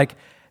almost like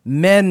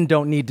men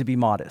don't need to be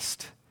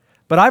modest.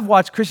 But I've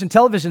watched Christian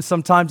television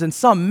sometimes, and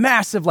some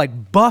massive,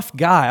 like, buff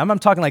guy, I'm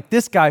talking like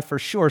this guy for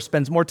sure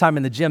spends more time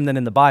in the gym than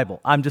in the Bible.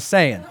 I'm just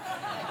saying.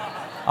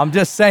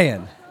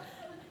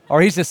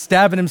 Or he's just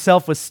stabbing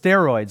himself with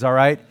steroids, all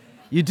right?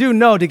 You do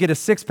know to get a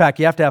six-pack,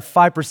 you have to have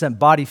 5%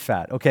 body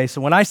fat, okay?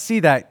 So when I see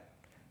that,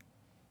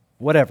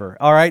 whatever,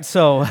 all right?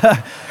 So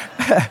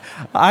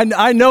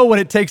I know what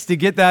it takes to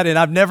get that, and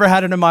I've never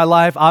had it in my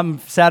life. I'm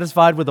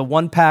satisfied with a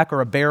one-pack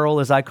or a barrel,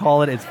 as I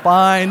call it. It's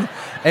fine.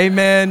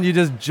 Amen. You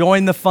just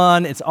join the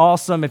fun. It's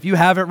awesome. If you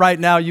have it right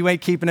now, you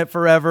ain't keeping it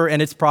forever,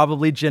 and it's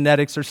probably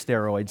genetics or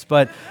steroids.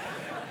 But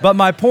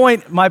my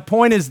point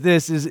is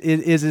this,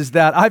 is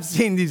that I've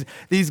seen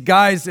these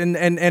guys, and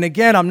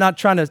again, I'm not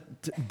trying to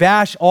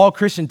bash all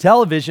Christian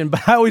television,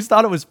 but I always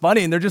thought it was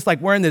funny, and they're just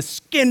like wearing this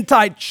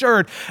skin-tight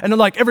shirt, and they're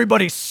like,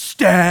 everybody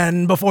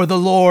stand before the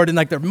Lord, and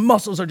like their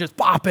muscles are just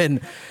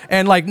popping,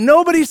 and like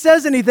nobody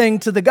says anything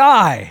to the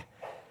guy,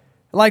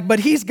 like,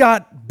 but he's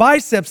got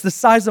biceps the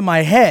size of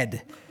my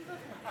head,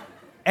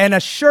 and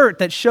a shirt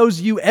that shows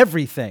you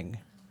everything.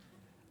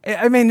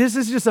 I mean, this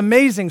is just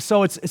amazing.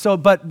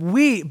 But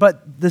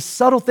the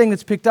subtle thing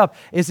that's picked up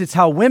is it's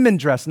how women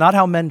dress, not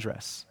how men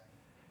dress.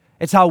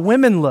 It's how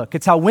women look.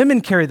 It's how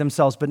women carry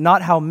themselves, but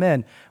not how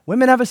men.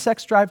 Women have a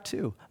sex drive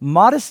too.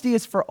 Modesty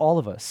is for all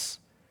of us.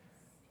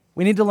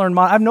 We need to learn.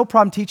 I have no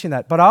problem teaching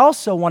that, but I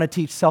also want to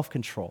teach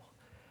self-control.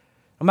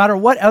 No matter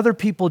what other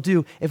people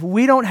do, if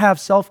we don't have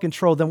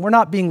self-control, then we're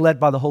not being led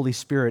by the Holy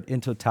Spirit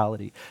in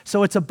totality.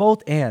 So it's a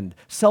both and.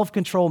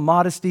 Self-control,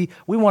 modesty.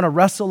 We want to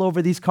wrestle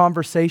over these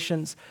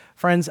conversations.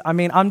 Friends,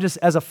 I'm just,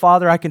 as a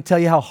father, I can tell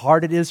you how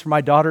hard it is for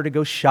my daughter to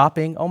go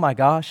shopping. Oh my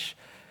gosh.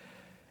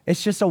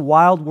 It's just a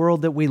wild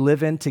world that we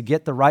live in to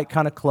get the right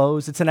kind of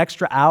clothes. It's an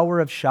extra hour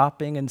of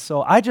shopping. And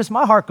so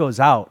my heart goes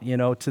out,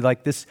 to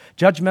like this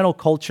judgmental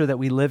culture that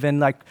we live in.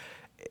 Like,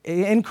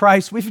 in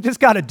Christ, we've just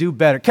got to do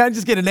better. Can I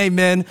just get an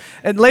amen?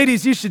 And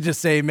ladies, you should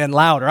just say amen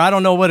louder. I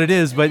don't know what it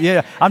is, but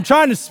yeah, I'm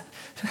trying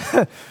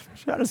to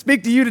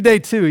speak to you today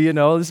too,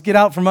 Let's get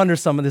out from under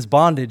some of this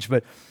bondage.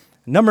 But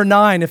number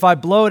 9, if I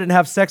blow it and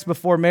have sex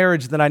before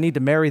marriage, then I need to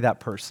marry that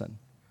person.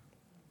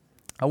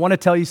 I want to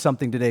tell you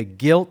something today.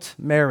 Guilt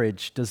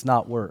marriage does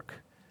not work.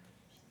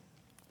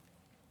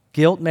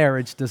 Guilt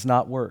marriage does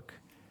not work.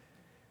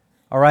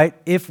 All right?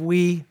 If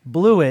we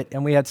blew it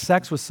and we had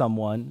sex with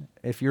someone,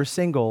 if you're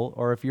single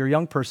or if you're a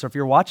young person, or if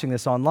you're watching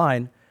this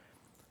online,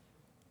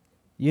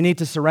 you need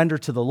to surrender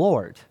to the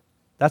Lord.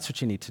 That's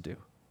what you need to do.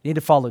 You need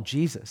to follow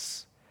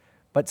Jesus.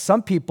 But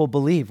some people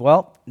believe,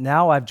 well,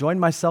 now I've joined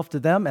myself to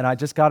them and I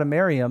just got to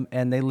marry them,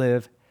 and they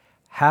live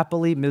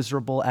happily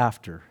miserable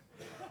after.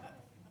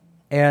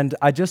 And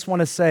I just want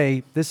to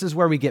say, this is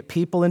where we get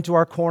people into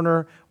our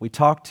corner. We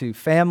talk to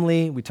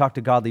family, we talk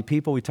to godly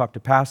people, we talk to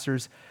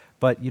pastors,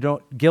 but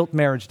guilt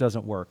marriage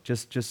doesn't work,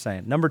 just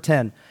saying. Number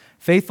 10,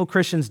 faithful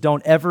Christians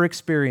don't ever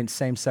experience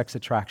same-sex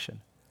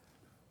attraction.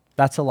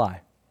 That's a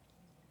lie.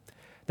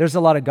 There's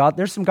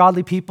some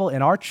godly people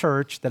in our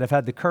church that have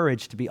had the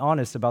courage to be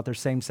honest about their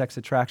same-sex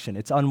attraction.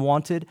 It's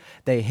unwanted,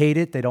 they hate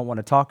it, they don't want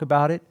to talk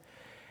about it.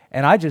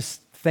 And I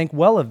just think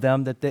well of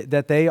them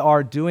that they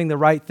are doing the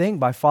right thing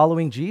by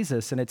following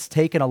Jesus, and it's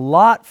taken a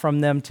lot from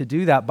them to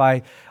do that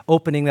by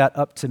opening that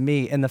up to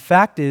me. And the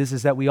fact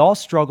is that we all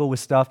struggle with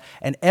stuff,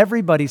 and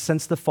everybody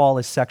since the fall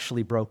is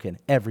sexually broken.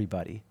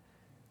 Everybody.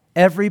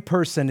 Every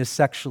person is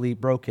sexually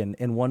broken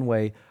in one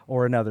way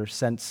or another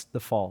since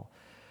the fall.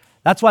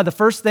 That's why the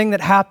first thing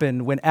that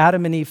happened when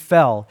Adam and Eve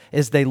fell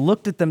is they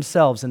looked at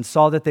themselves and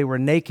saw that they were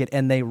naked,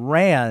 and they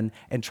ran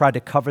and tried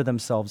to cover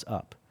themselves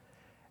up.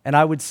 And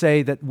I would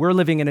say that we're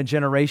living in a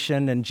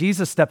generation, and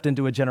Jesus stepped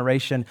into a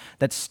generation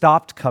that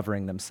stopped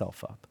covering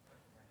themselves up.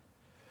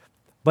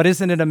 But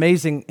isn't it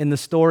amazing in the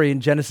story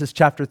in Genesis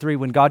chapter 3,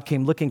 when God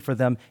came looking for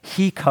them,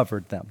 He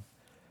covered them.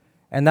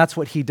 And that's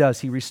what He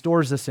does. He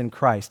restores us in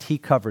Christ. He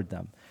covered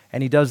them.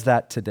 And He does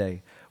that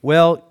today.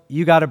 Well,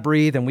 you got to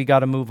breathe and we got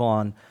to move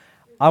on.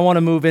 I want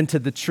to move into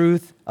the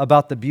truth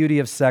about the beauty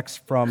of sex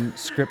from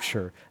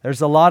Scripture.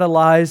 There's a lot of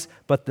lies,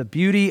 but the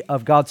beauty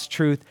of God's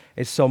truth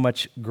is so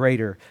much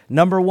greater.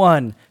 Number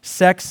 1,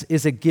 sex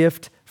is a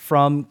gift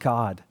from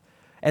God.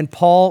 And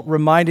Paul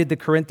reminded the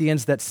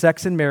Corinthians that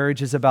sex and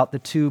marriage is about the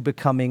two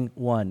becoming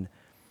one.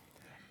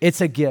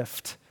 It's a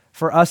gift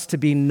for us to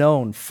be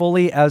known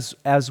fully as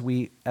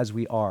we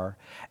are.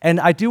 And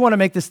I do want to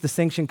make this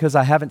distinction because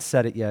I haven't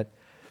said it yet.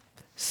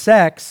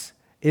 Sex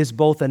is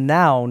both a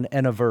noun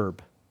and a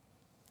verb.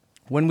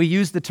 When we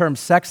use the term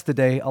sex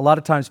today, a lot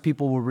of times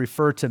people will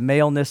refer to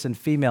maleness and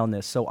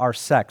femaleness, so our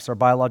sex, our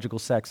biological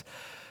sex.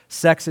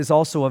 Sex is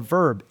also a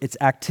verb. It's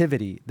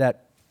activity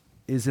that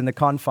is in the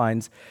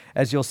confines,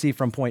 as you'll see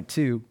from point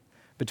 2,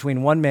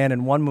 between one man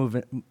and one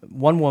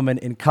woman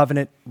in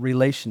covenant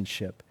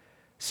relationship.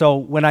 So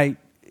when I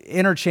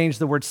interchange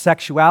the word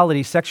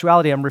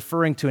sexuality, I'm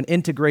referring to an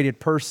integrated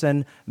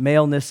person,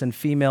 maleness and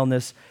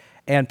femaleness.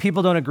 And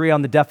people don't agree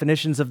on the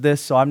definitions of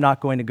this, so I'm not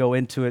going to go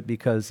into it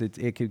because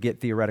it could get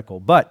theoretical.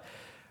 But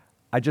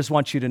I just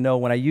want you to know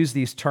when I use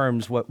these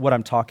terms what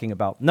I'm talking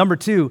about. Number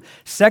 2,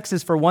 sex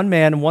is for one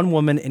man and one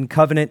woman in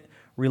covenant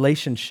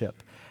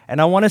relationship.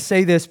 And I want to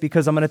say this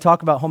because I'm going to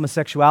talk about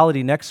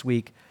homosexuality next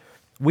week.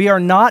 We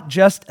are not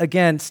just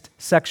against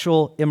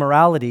sexual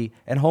immorality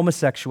and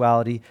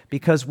homosexuality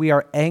because we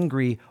are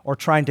angry or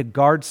trying to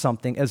guard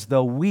something as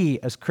though we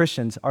as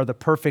Christians are the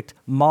perfect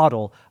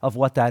model of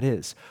what that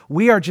is.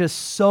 We are just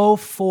so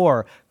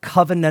for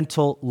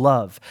covenantal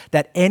love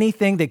that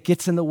anything that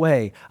gets in the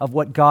way of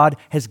what God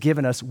has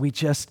given us, we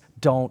just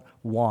don't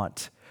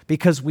want,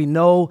 because we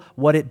know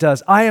what it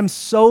does. I am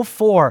so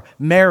for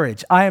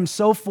marriage. I am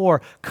so for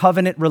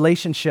covenant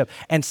relationship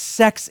and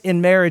sex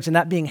in marriage and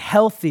that being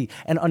healthy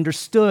and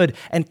understood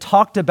and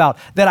talked about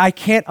that I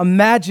can't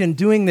imagine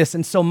doing this.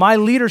 And so my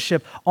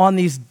leadership on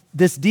this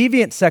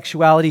deviant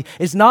sexuality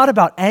is not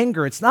about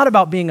anger. It's not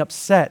about being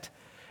upset.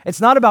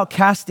 It's not about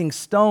casting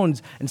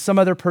stones in some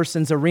other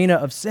person's arena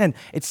of sin.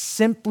 It's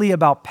simply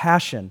about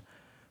passion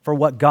for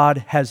what God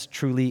has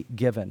truly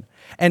given.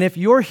 And if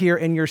you're here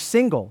and you're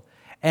single,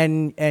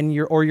 and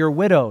you're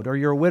widowed or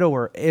you're a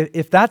widower,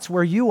 if that's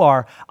where you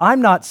are,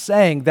 I'm not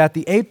saying that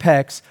the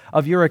apex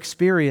of your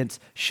experience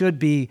should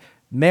be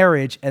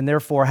marriage and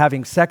therefore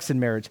having sex in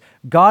marriage.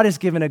 God has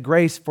given a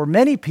grace for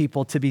many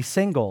people to be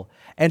single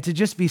and to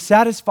just be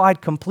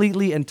satisfied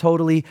completely and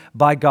totally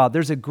by God.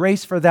 There's a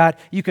grace for that.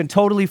 You can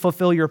totally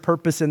fulfill your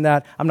purpose in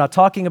that. I'm not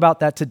talking about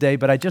that today,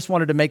 but I just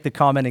wanted to make the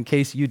comment in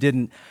case you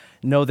didn't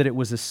know that it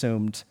was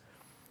assumed.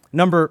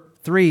 Number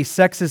 3,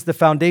 sex is the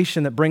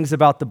foundation that brings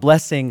about the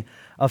blessing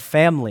of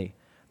family.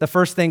 The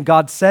first thing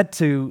God said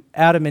to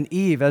Adam and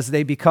Eve as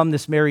they become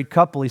this married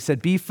couple, he said,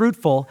 be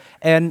fruitful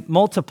and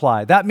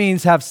multiply. That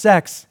means have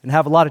sex and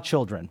have a lot of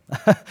children.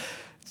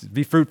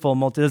 Be fruitful and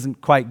multiply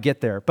doesn't quite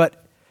get there.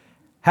 But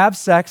have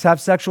sex,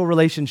 have sexual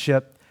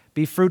relationship,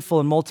 be fruitful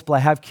and multiply,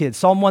 have kids.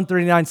 Psalm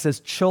 139 says,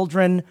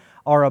 children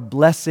are a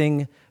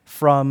blessing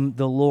from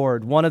the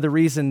Lord. One of the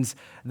reasons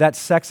that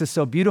sex is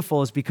so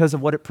beautiful is because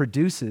of what it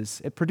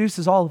produces. It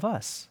produces all of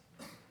us.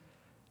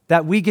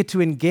 That we get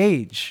to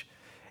engage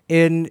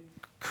in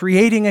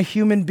creating a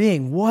human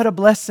being. What a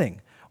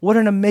blessing. What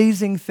an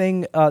amazing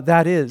thing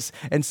that is.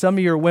 And some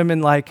of you are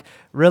women like,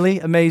 really?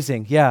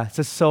 Amazing. Yeah, it's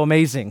just so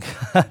amazing.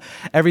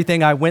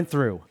 Everything I went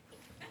through.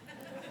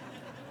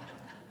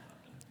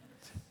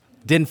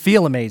 Didn't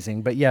feel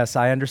amazing, but yes,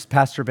 I understand.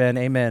 Pastor Ben,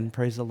 amen.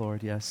 Praise the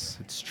Lord. Yes,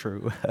 it's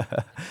true.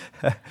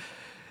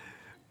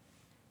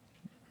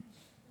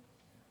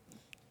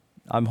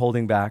 I'm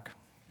holding back.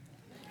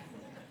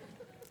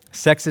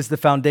 Sex is the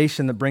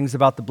foundation that brings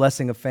about the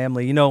blessing of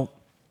family. You know,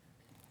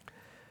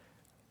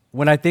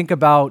 when I think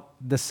about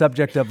the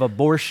subject of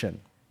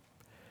abortion,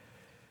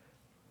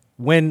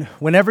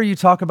 whenever you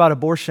talk about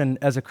abortion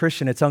as a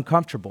Christian, it's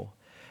uncomfortable.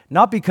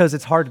 Not because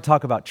it's hard to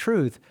talk about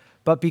truth,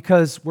 but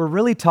because we're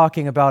really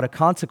talking about a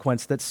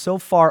consequence that's so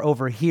far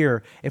over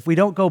here. If we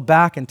don't go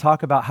back and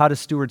talk about how to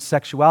steward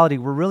sexuality,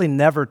 we're really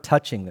never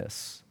touching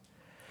this.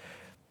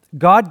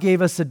 God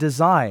gave us a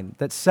design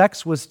that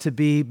sex was to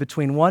be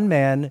between one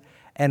man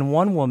and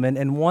one woman,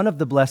 and one of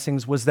the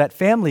blessings was that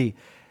family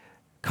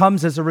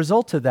comes as a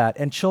result of that,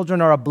 and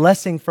children are a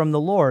blessing from the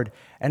Lord.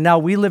 And now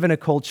we live in a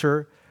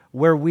culture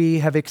where we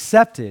have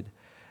accepted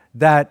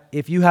that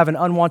if you have an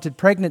unwanted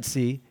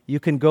pregnancy, you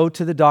can go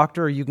to the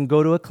doctor or you can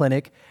go to a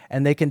clinic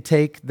and they can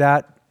take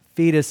that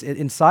fetus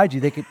inside you.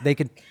 They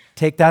can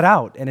take that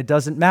out, and it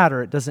doesn't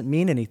matter. It doesn't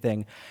mean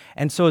anything.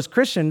 And so as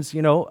Christians,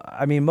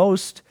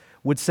 most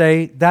would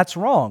say that's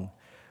wrong.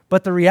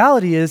 But the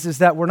reality is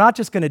that we're not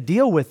just going to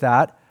deal with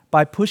that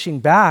by pushing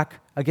back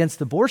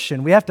against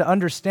abortion. We have to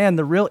understand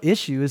the real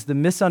issue is the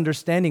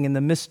misunderstanding and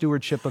the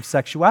misstewardship of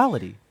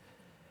sexuality.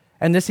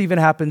 And this even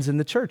happens in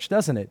the church,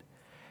 doesn't it?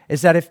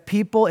 Is that if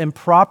people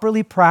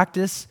improperly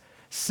practice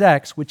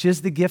sex, which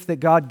is the gift that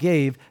God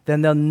gave,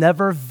 then they'll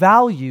never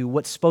value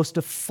what's supposed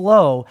to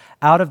flow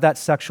out of that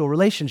sexual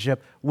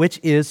relationship, which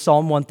is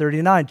Psalm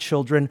 139,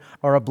 children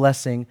are a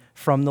blessing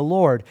from the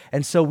Lord.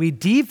 And so we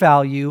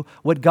devalue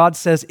what God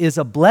says is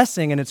a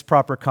blessing in its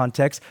proper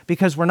context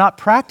because we're not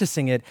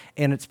practicing it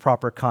in its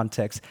proper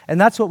context. And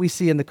that's what we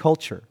see in the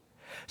culture.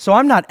 So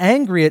I'm not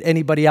angry at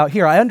anybody out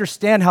here. I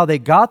understand how they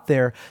got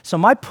there. So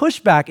my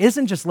pushback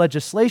isn't just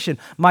legislation.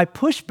 My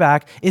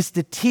pushback is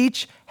to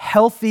teach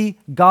healthy,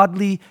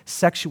 godly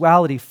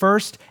sexuality,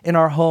 first in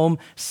our home,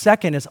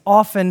 second, as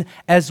often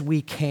as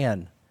we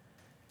can.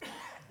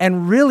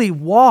 And really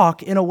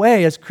walk in a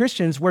way as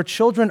Christians where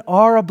children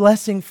are a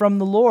blessing from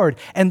the Lord.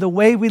 And the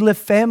way we live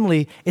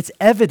family, it's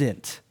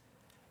evident.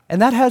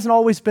 And that hasn't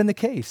always been the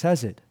case,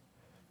 has it?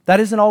 That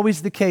isn't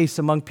always the case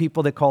among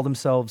people that call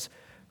themselves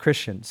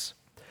Christians.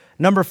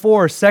 Number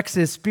 4, sex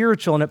is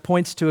spiritual and it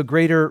points to a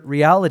greater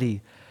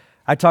reality.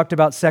 I talked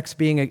about sex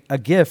being a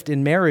gift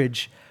in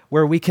marriage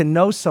where we can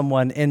know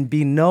someone and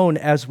be known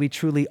as we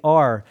truly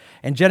are.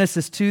 In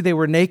Genesis 2, they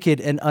were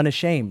naked and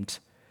unashamed.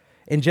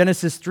 In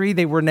Genesis 3,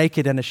 they were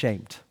naked and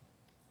ashamed.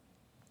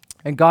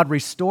 And God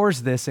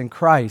restores this in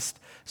Christ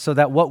so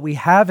that what we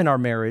have in our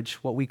marriage,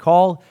 what we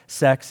call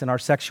sex and our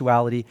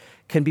sexuality,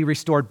 can be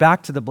restored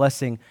back to the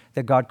blessing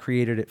that God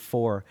created it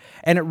for.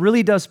 And it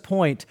really does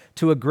point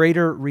to a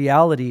greater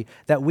reality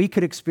that we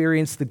could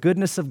experience the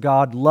goodness of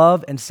God,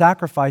 love, and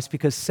sacrifice,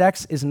 because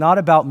sex is not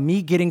about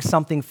me getting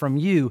something from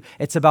you.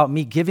 It's about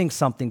me giving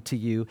something to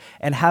you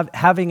and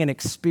having an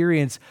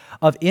experience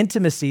of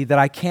intimacy that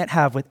I can't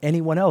have with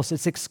anyone else.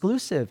 It's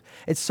exclusive.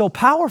 It's so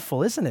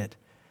powerful, isn't it?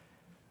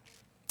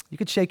 You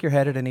could shake your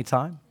head at any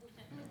time.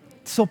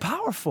 It's so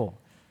powerful.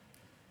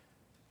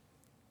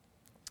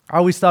 I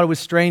always thought it was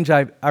strange.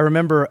 I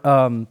remember,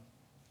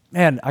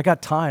 I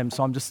got time,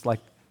 so I'm just like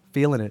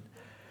feeling it.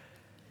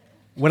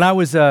 When I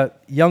was a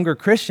younger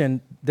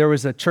Christian, there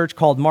was a church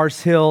called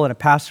Mars Hill and a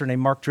pastor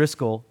named Mark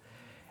Driscoll.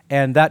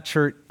 And that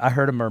church, I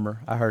heard a murmur.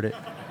 I heard it.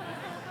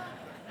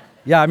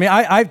 Yeah,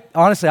 I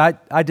honestly,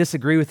 I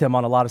disagree with him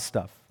on a lot of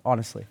stuff,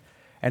 honestly.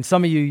 And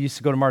some of you used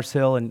to go to Mars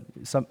Hill, and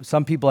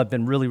some people have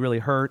been really, really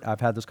hurt.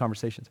 I've had those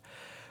conversations.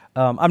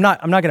 I'm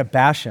not going to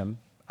bash him,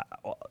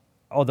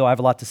 although I have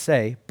a lot to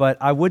say. But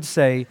I would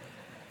say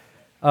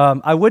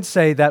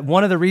that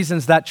one of the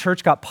reasons that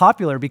church got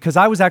popular, because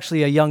I was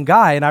actually a young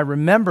guy, and I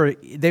remember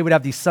they would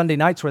have these Sunday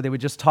nights where they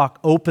would just talk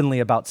openly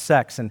about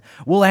sex, and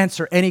we'll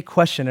answer any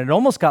question. And it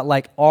almost got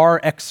like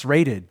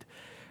RX-rated,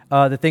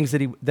 the things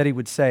that he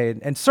would say.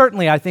 And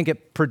certainly I think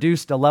it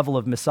produced a level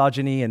of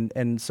misogyny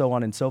and so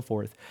on and so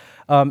forth.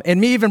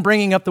 And me even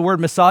bringing up the word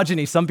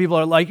misogyny, some people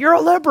are like, you're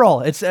a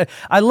liberal.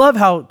 I love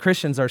how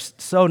Christians are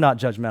so not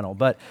judgmental,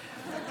 but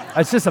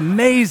it's just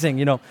amazing,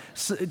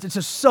 it's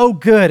just so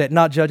good at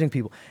not judging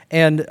people.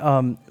 And,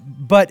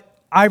 but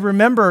I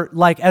remember,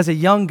 as a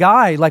young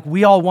guy,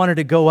 we all wanted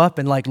to go up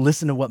and,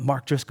 listen to what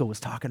Mark Driscoll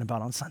was talking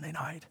about on Sunday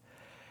night.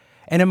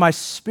 And in my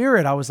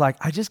spirit, I was like,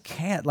 I just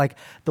can't.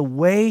 The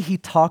way he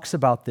talks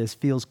about this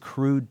feels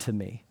crude to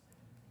me.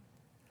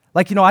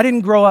 I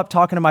didn't grow up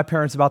talking to my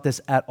parents about this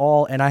at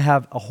all, and I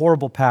have a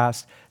horrible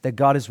past that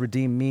God has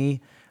redeemed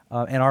me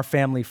and our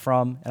family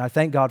from, and I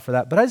thank God for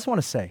that. But I just want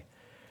to say,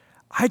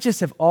 I just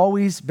have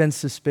always been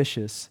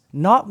suspicious,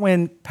 not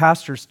when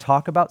pastors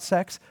talk about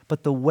sex,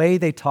 but the way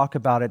they talk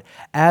about it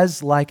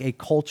as a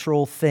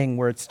cultural thing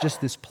where it's just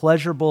this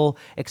pleasurable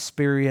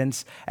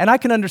experience. And I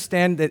can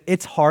understand that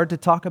it's hard to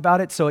talk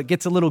about it, so it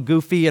gets a little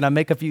goofy and I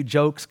make a few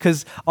jokes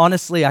because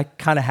honestly, I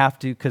kind of have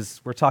to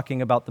because we're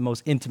talking about the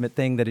most intimate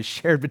thing that is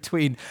shared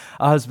between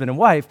a husband and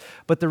wife.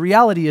 But the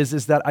reality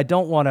is that I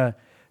don't want to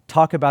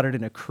talk about it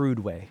in a crude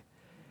way.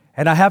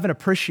 And I haven't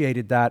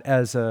appreciated that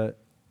as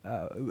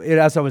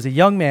I was a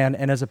young man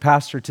and as a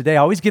pastor today.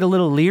 I always get a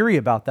little leery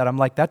about that. I'm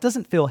like, that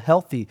doesn't feel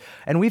healthy.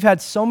 And we've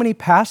had so many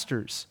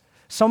pastors,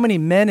 so many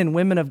men and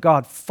women of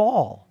God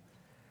fall.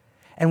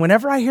 And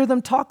whenever I hear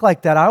them talk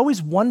like that, I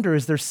always wonder,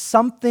 is there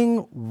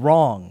something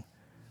wrong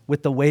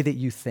with the way that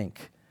you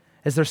think?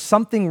 Is there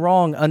something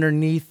wrong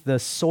underneath the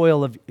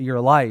soil of your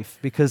life?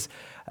 Because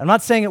I'm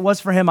not saying it was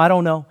for him, I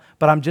don't know,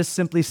 but I'm just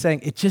simply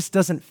saying it just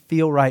doesn't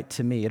feel right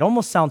to me. It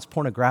almost sounds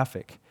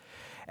pornographic.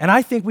 And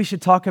I think we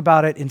should talk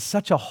about it in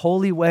such a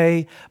holy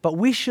way, but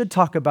we should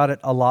talk about it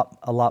a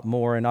lot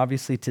more. And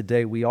obviously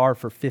today we are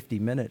for 50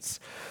 minutes.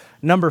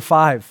 Number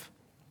 5,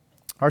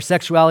 our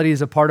sexuality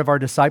is a part of our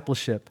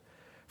discipleship.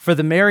 For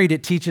the married,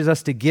 it teaches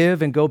us to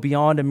give and go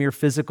beyond a mere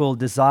physical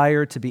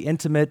desire, to be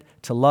intimate,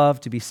 to love,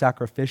 to be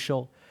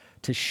sacrificial,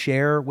 to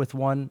share with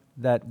one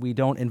that we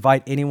don't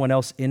invite anyone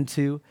else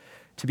into,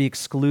 to be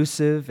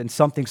exclusive and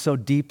something so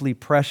deeply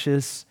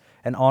precious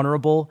and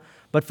honorable.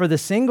 But for the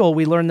single,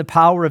 we learn the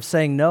power of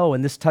saying no,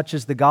 and this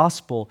touches the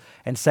gospel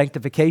and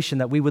sanctification,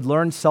 that we would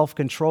learn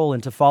self-control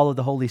and to follow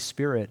the Holy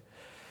Spirit.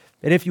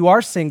 And if you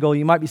are single,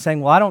 you might be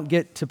saying, well, I don't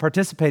get to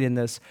participate in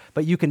this,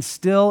 but you can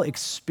still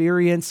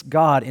experience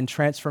God in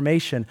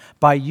transformation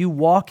by you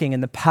walking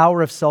in the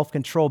power of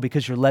self-control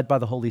because you're led by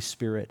the Holy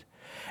Spirit.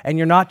 And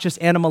you're not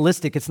just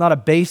animalistic. It's not a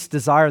base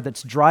desire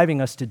that's driving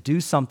us to do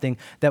something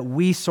that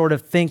we sort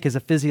of think is a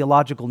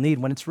physiological need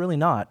when it's really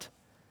not.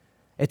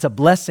 It's a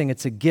blessing,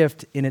 it's a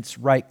gift in its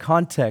right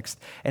context.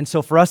 And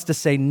so for us to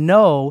say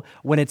no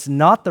when it's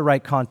not the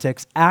right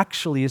context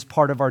actually is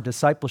part of our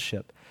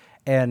discipleship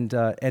and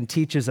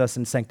teaches us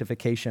in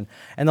sanctification.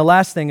 And the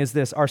last thing is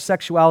this: our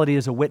sexuality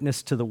is a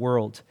witness to the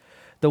world.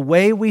 The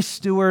way we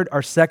steward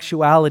our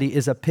sexuality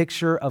is a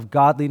picture of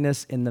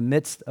godliness in the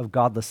midst of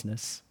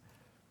godlessness.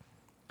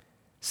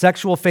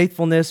 Sexual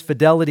faithfulness,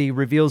 fidelity,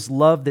 reveals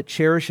love that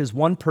cherishes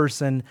one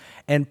person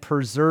and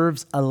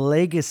preserves a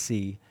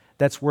legacy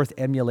that's worth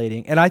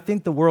emulating. And I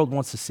think the world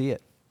wants to see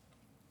it.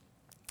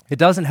 It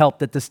doesn't help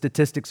that the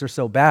statistics are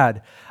so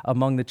bad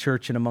among the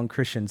church and among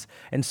Christians.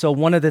 And so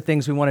one of the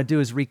things we want to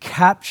do is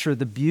recapture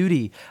the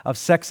beauty of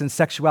sex and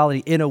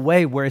sexuality in a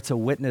way where it's a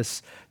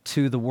witness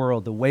to the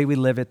world, the way we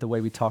live it, the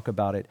way we talk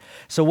about it.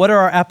 So what are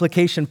our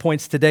application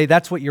points today?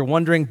 That's what you're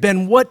wondering.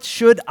 Ben, what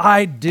should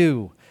I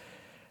do?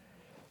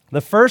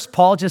 The first,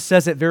 Paul just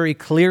says it very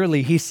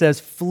clearly. He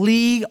says,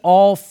 flee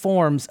all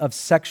forms of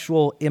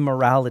sexual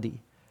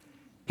immorality.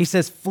 He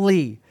says,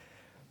 flee.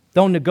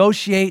 Don't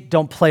negotiate.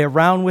 Don't play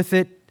around with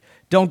it.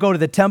 Don't go to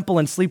the temple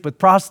and sleep with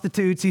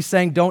prostitutes. He's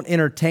saying don't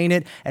entertain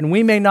it. And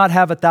we may not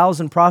have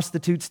 1,000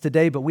 prostitutes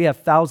today, but we have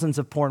thousands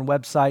of porn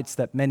websites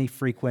that many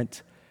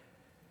frequent.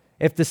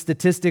 If the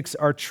statistics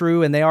are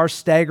true, and they are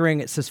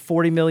staggering, it says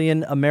 40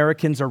 million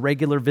Americans are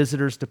regular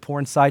visitors to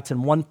porn sites,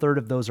 and 1/3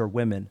 of those are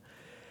women.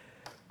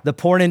 The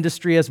porn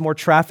industry has more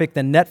traffic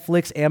than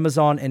Netflix,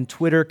 Amazon, and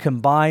Twitter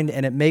combined,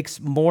 and it makes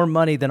more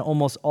money than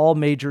almost all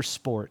major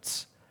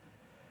sports.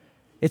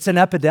 It's an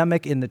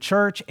epidemic in the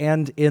church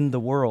and in the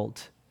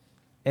world,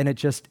 and it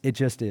just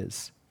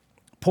is.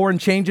 Porn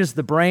changes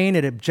the brain,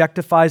 it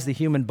objectifies the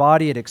human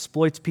body, it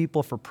exploits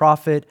people for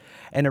profit,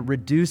 and it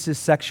reduces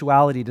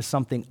sexuality to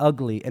something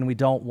ugly, and we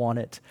don't want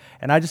it.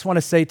 And I just want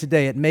to say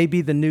today, it may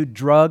be the new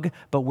drug,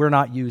 but we're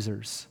not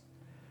users.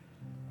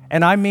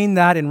 And I mean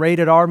that in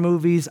rated R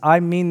movies. I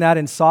mean that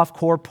in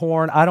softcore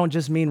porn. I don't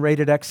just mean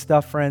rated X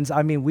stuff, friends.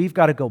 I mean, we've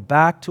got to go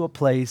back to a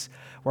place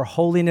where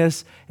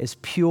holiness is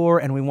pure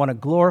and we want to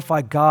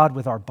glorify God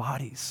with our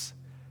bodies.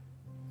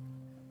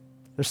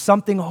 There's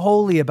something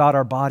holy about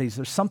our bodies.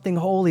 There's something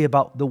holy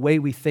about the way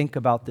we think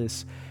about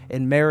this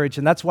in marriage.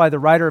 And that's why the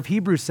writer of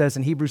Hebrews says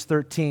in Hebrews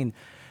 13,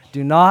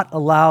 do not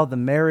allow the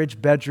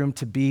marriage bedroom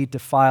to be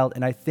defiled.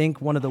 And I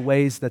think one of the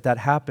ways that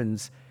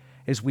happens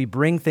is we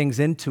bring things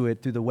into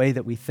it through the way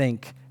that we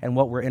think and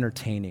what we're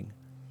entertaining.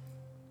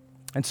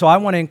 And so I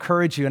want to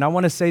encourage you, and I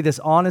want to say this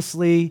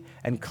honestly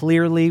and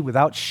clearly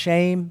without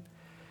shame.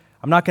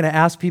 I'm not going to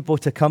ask people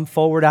to come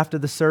forward after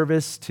the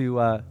service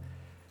to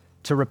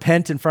to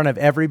repent in front of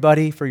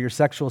everybody for your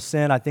sexual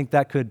sin. I think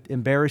that could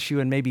embarrass you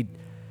and maybe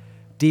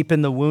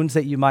deepen the wounds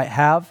that you might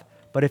have.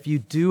 But if you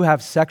do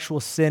have sexual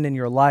sin in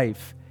your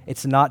life,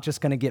 it's not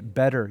just going to get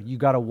better. You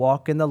got to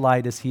walk in the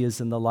light as he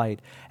is in the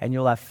light. And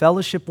you'll have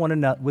fellowship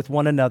with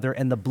one another,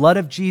 and the blood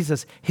of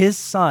Jesus, his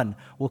son,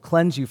 will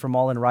cleanse you from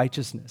all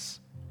unrighteousness.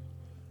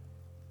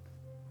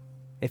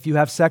 If you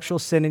have sexual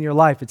sin in your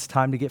life, it's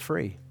time to get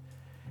free.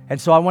 And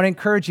so I want to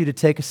encourage you to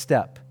take a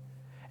step.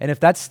 And if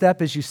that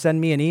step is you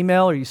send me an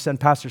email or you send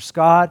Pastor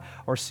Scott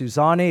or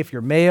Suzanne, if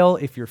you're male,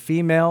 if you're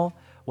female,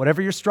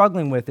 whatever you're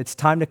struggling with, it's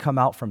time to come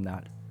out from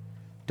that.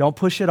 Don't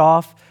push it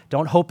off.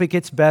 Don't hope it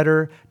gets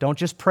better. Don't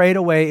just pray it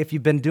away. If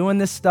you've been doing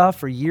this stuff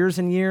for years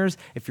and years,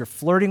 if you're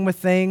flirting with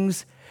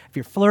things, if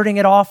you're flirting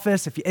at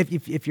office,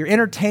 if you're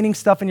entertaining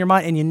stuff in your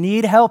mind and you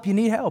need help, you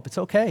need help. It's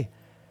okay.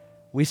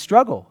 We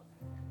struggle,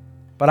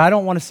 but I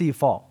don't want to see you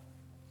fall.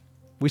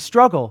 We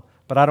struggle,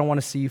 but I don't want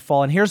to see you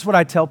fall. And here's what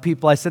I tell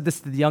people. I said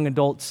this to the young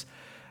adults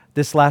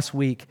this last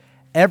week.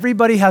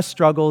 Everybody has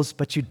struggles,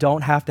 but you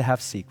don't have to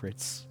have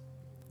secrets.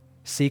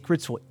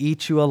 Secrets will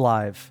eat you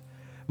alive.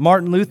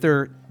 Martin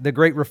Luther, the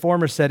great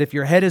reformer, said, if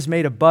your head is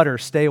made of butter,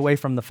 stay away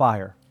from the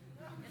fire.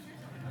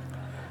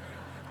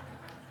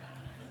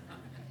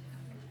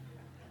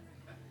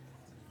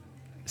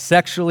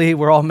 Sexually,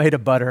 we're all made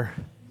of butter,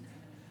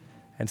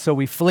 and so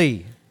we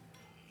flee.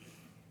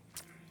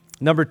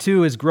 Number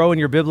 2 is grow in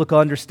your biblical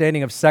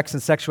understanding of sex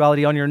and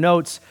sexuality. On your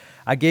notes,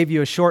 I gave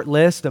you a short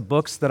list of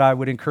books that I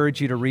would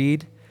encourage you to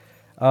read.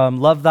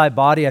 Love Thy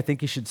Body, I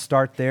think you should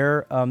start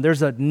there.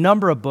 There's a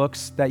number of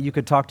books that you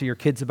could talk to your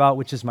kids about,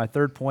 which is my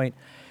third point.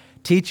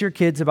 Teach your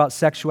kids about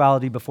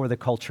sexuality before the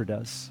culture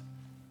does.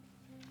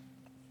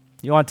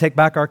 You want to take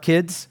back our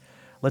kids?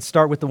 Let's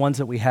start with the ones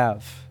that we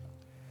have.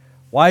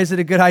 Why is it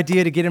a good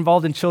idea to get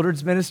involved in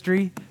children's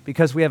ministry?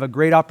 Because we have a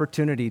great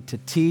opportunity to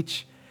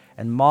teach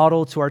and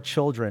model to our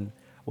children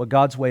what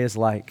God's way is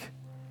like.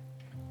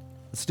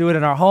 Let's do it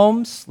in our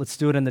homes. Let's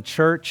do it in the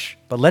church,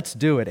 but let's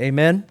do it.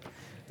 Amen?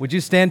 Would you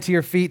stand to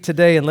your feet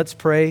today and let's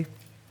pray?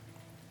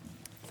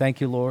 Thank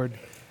you, Lord.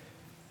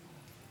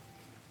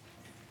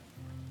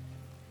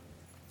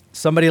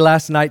 Somebody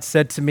last night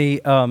said to me,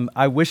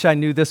 I wish I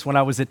knew this when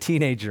I was a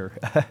teenager.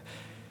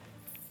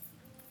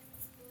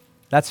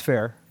 That's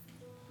fair.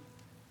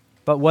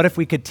 But what if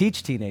we could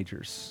teach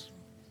teenagers?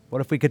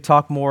 What if we could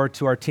talk more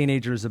to our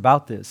teenagers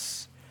about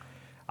this?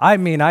 I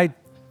mean, I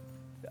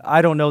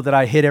don't know that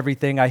I hit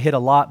everything. I hit a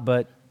lot,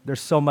 but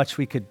there's so much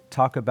we could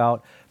talk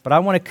about. But I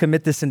want to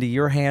commit this into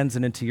your hands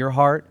and into your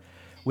heart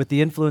with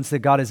the influence that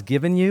God has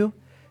given you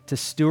to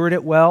steward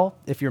it well.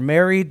 If you're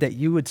married, that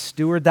you would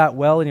steward that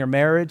well in your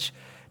marriage.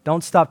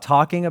 Don't stop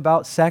talking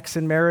about sex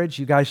in marriage.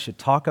 You guys should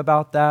talk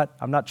about that.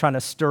 I'm not trying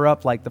to stir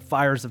up like the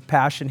fires of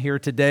passion here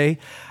today.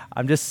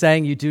 I'm just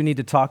saying you do need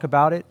to talk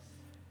about it.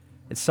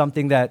 It's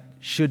something that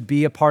should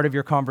be a part of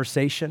your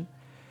conversation.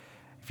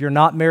 If you're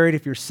not married,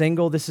 if you're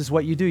single, this is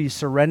what you do. You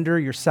surrender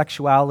your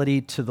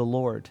sexuality to the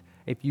Lord.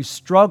 If you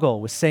struggle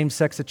with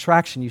same-sex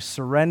attraction, you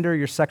surrender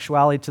your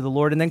sexuality to the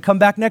Lord, and then come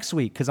back next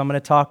week because I'm going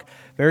to talk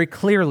very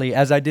clearly,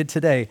 as I did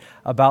today,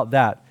 about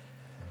that.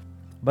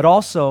 But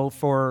also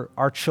for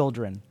our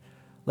children,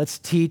 let's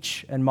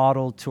teach and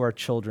model to our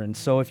children.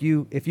 So if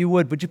you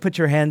would you put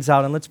your hands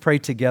out and let's pray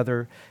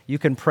together. You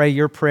can pray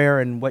your prayer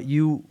and what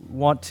you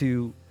want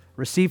to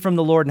receive from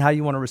the Lord and how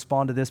you want to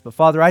respond to this. But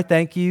Father, I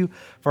thank you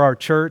for our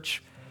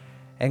church.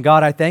 And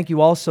God, I thank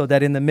you also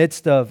that in the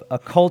midst of a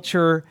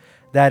culture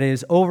that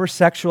is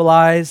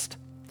over-sexualized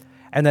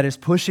and that is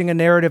pushing a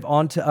narrative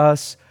onto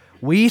us,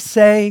 we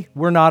say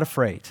we're not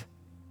afraid.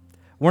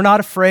 We're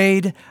not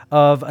afraid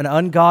of an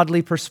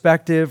ungodly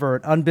perspective or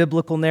an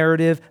unbiblical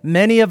narrative.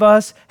 Many of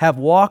us have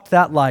walked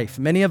that life.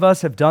 Many of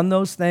us have done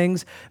those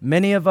things.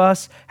 Many of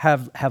us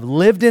have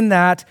lived in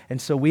that, and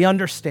so we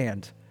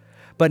understand.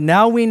 But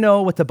now we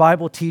know what the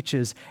Bible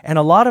teaches, and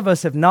a lot of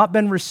us have not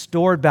been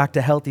restored back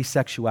to healthy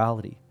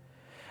sexuality.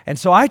 And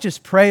so I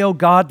just pray, oh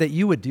God, that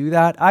you would do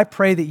that. I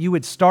pray that you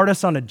would start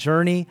us on a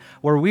journey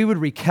where we would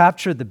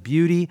recapture the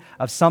beauty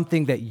of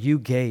something that you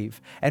gave,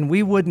 and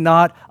we would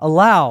not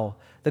allow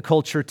the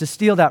culture to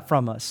steal that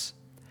from us.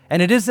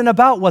 And it isn't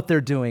about what they're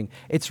doing.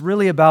 It's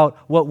really about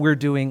what we're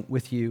doing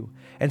with you.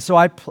 And so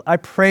I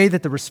pray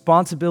that the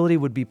responsibility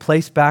would be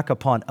placed back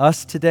upon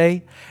us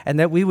today and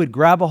that we would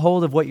grab a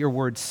hold of what your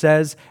word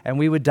says and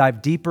we would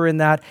dive deeper in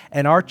that.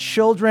 And our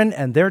children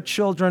and their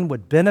children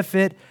would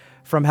benefit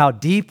from how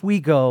deep we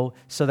go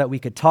so that we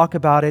could talk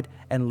about it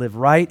and live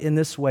right in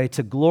this way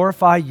to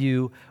glorify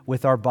you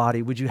with our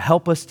body. Would you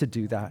help us to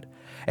do that?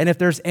 And if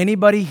there's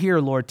anybody here,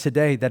 Lord,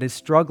 today that is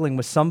struggling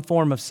with some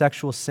form of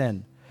sexual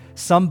sin,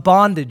 some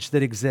bondage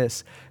that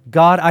exists,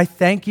 God, I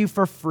thank you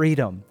for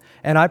freedom.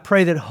 And I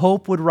pray that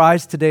hope would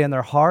rise today in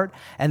their heart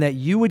and that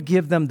you would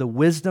give them the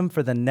wisdom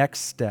for the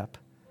next step.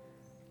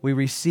 We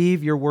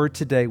receive your word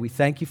today. We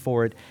thank you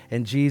for it.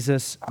 In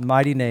Jesus'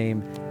 mighty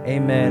name,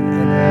 amen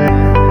and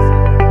amen.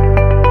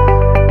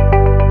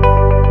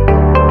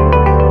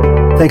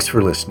 Thanks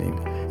for listening.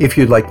 If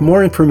you'd like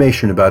more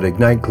information about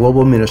Ignite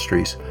Global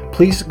Ministries,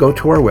 please go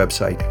to our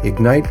website,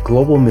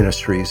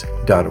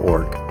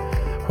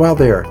 igniteglobalministries.org. While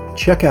there,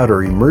 check out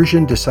our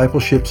Immersion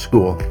Discipleship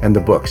School and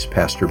the books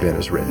Pastor Ben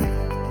has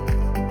written.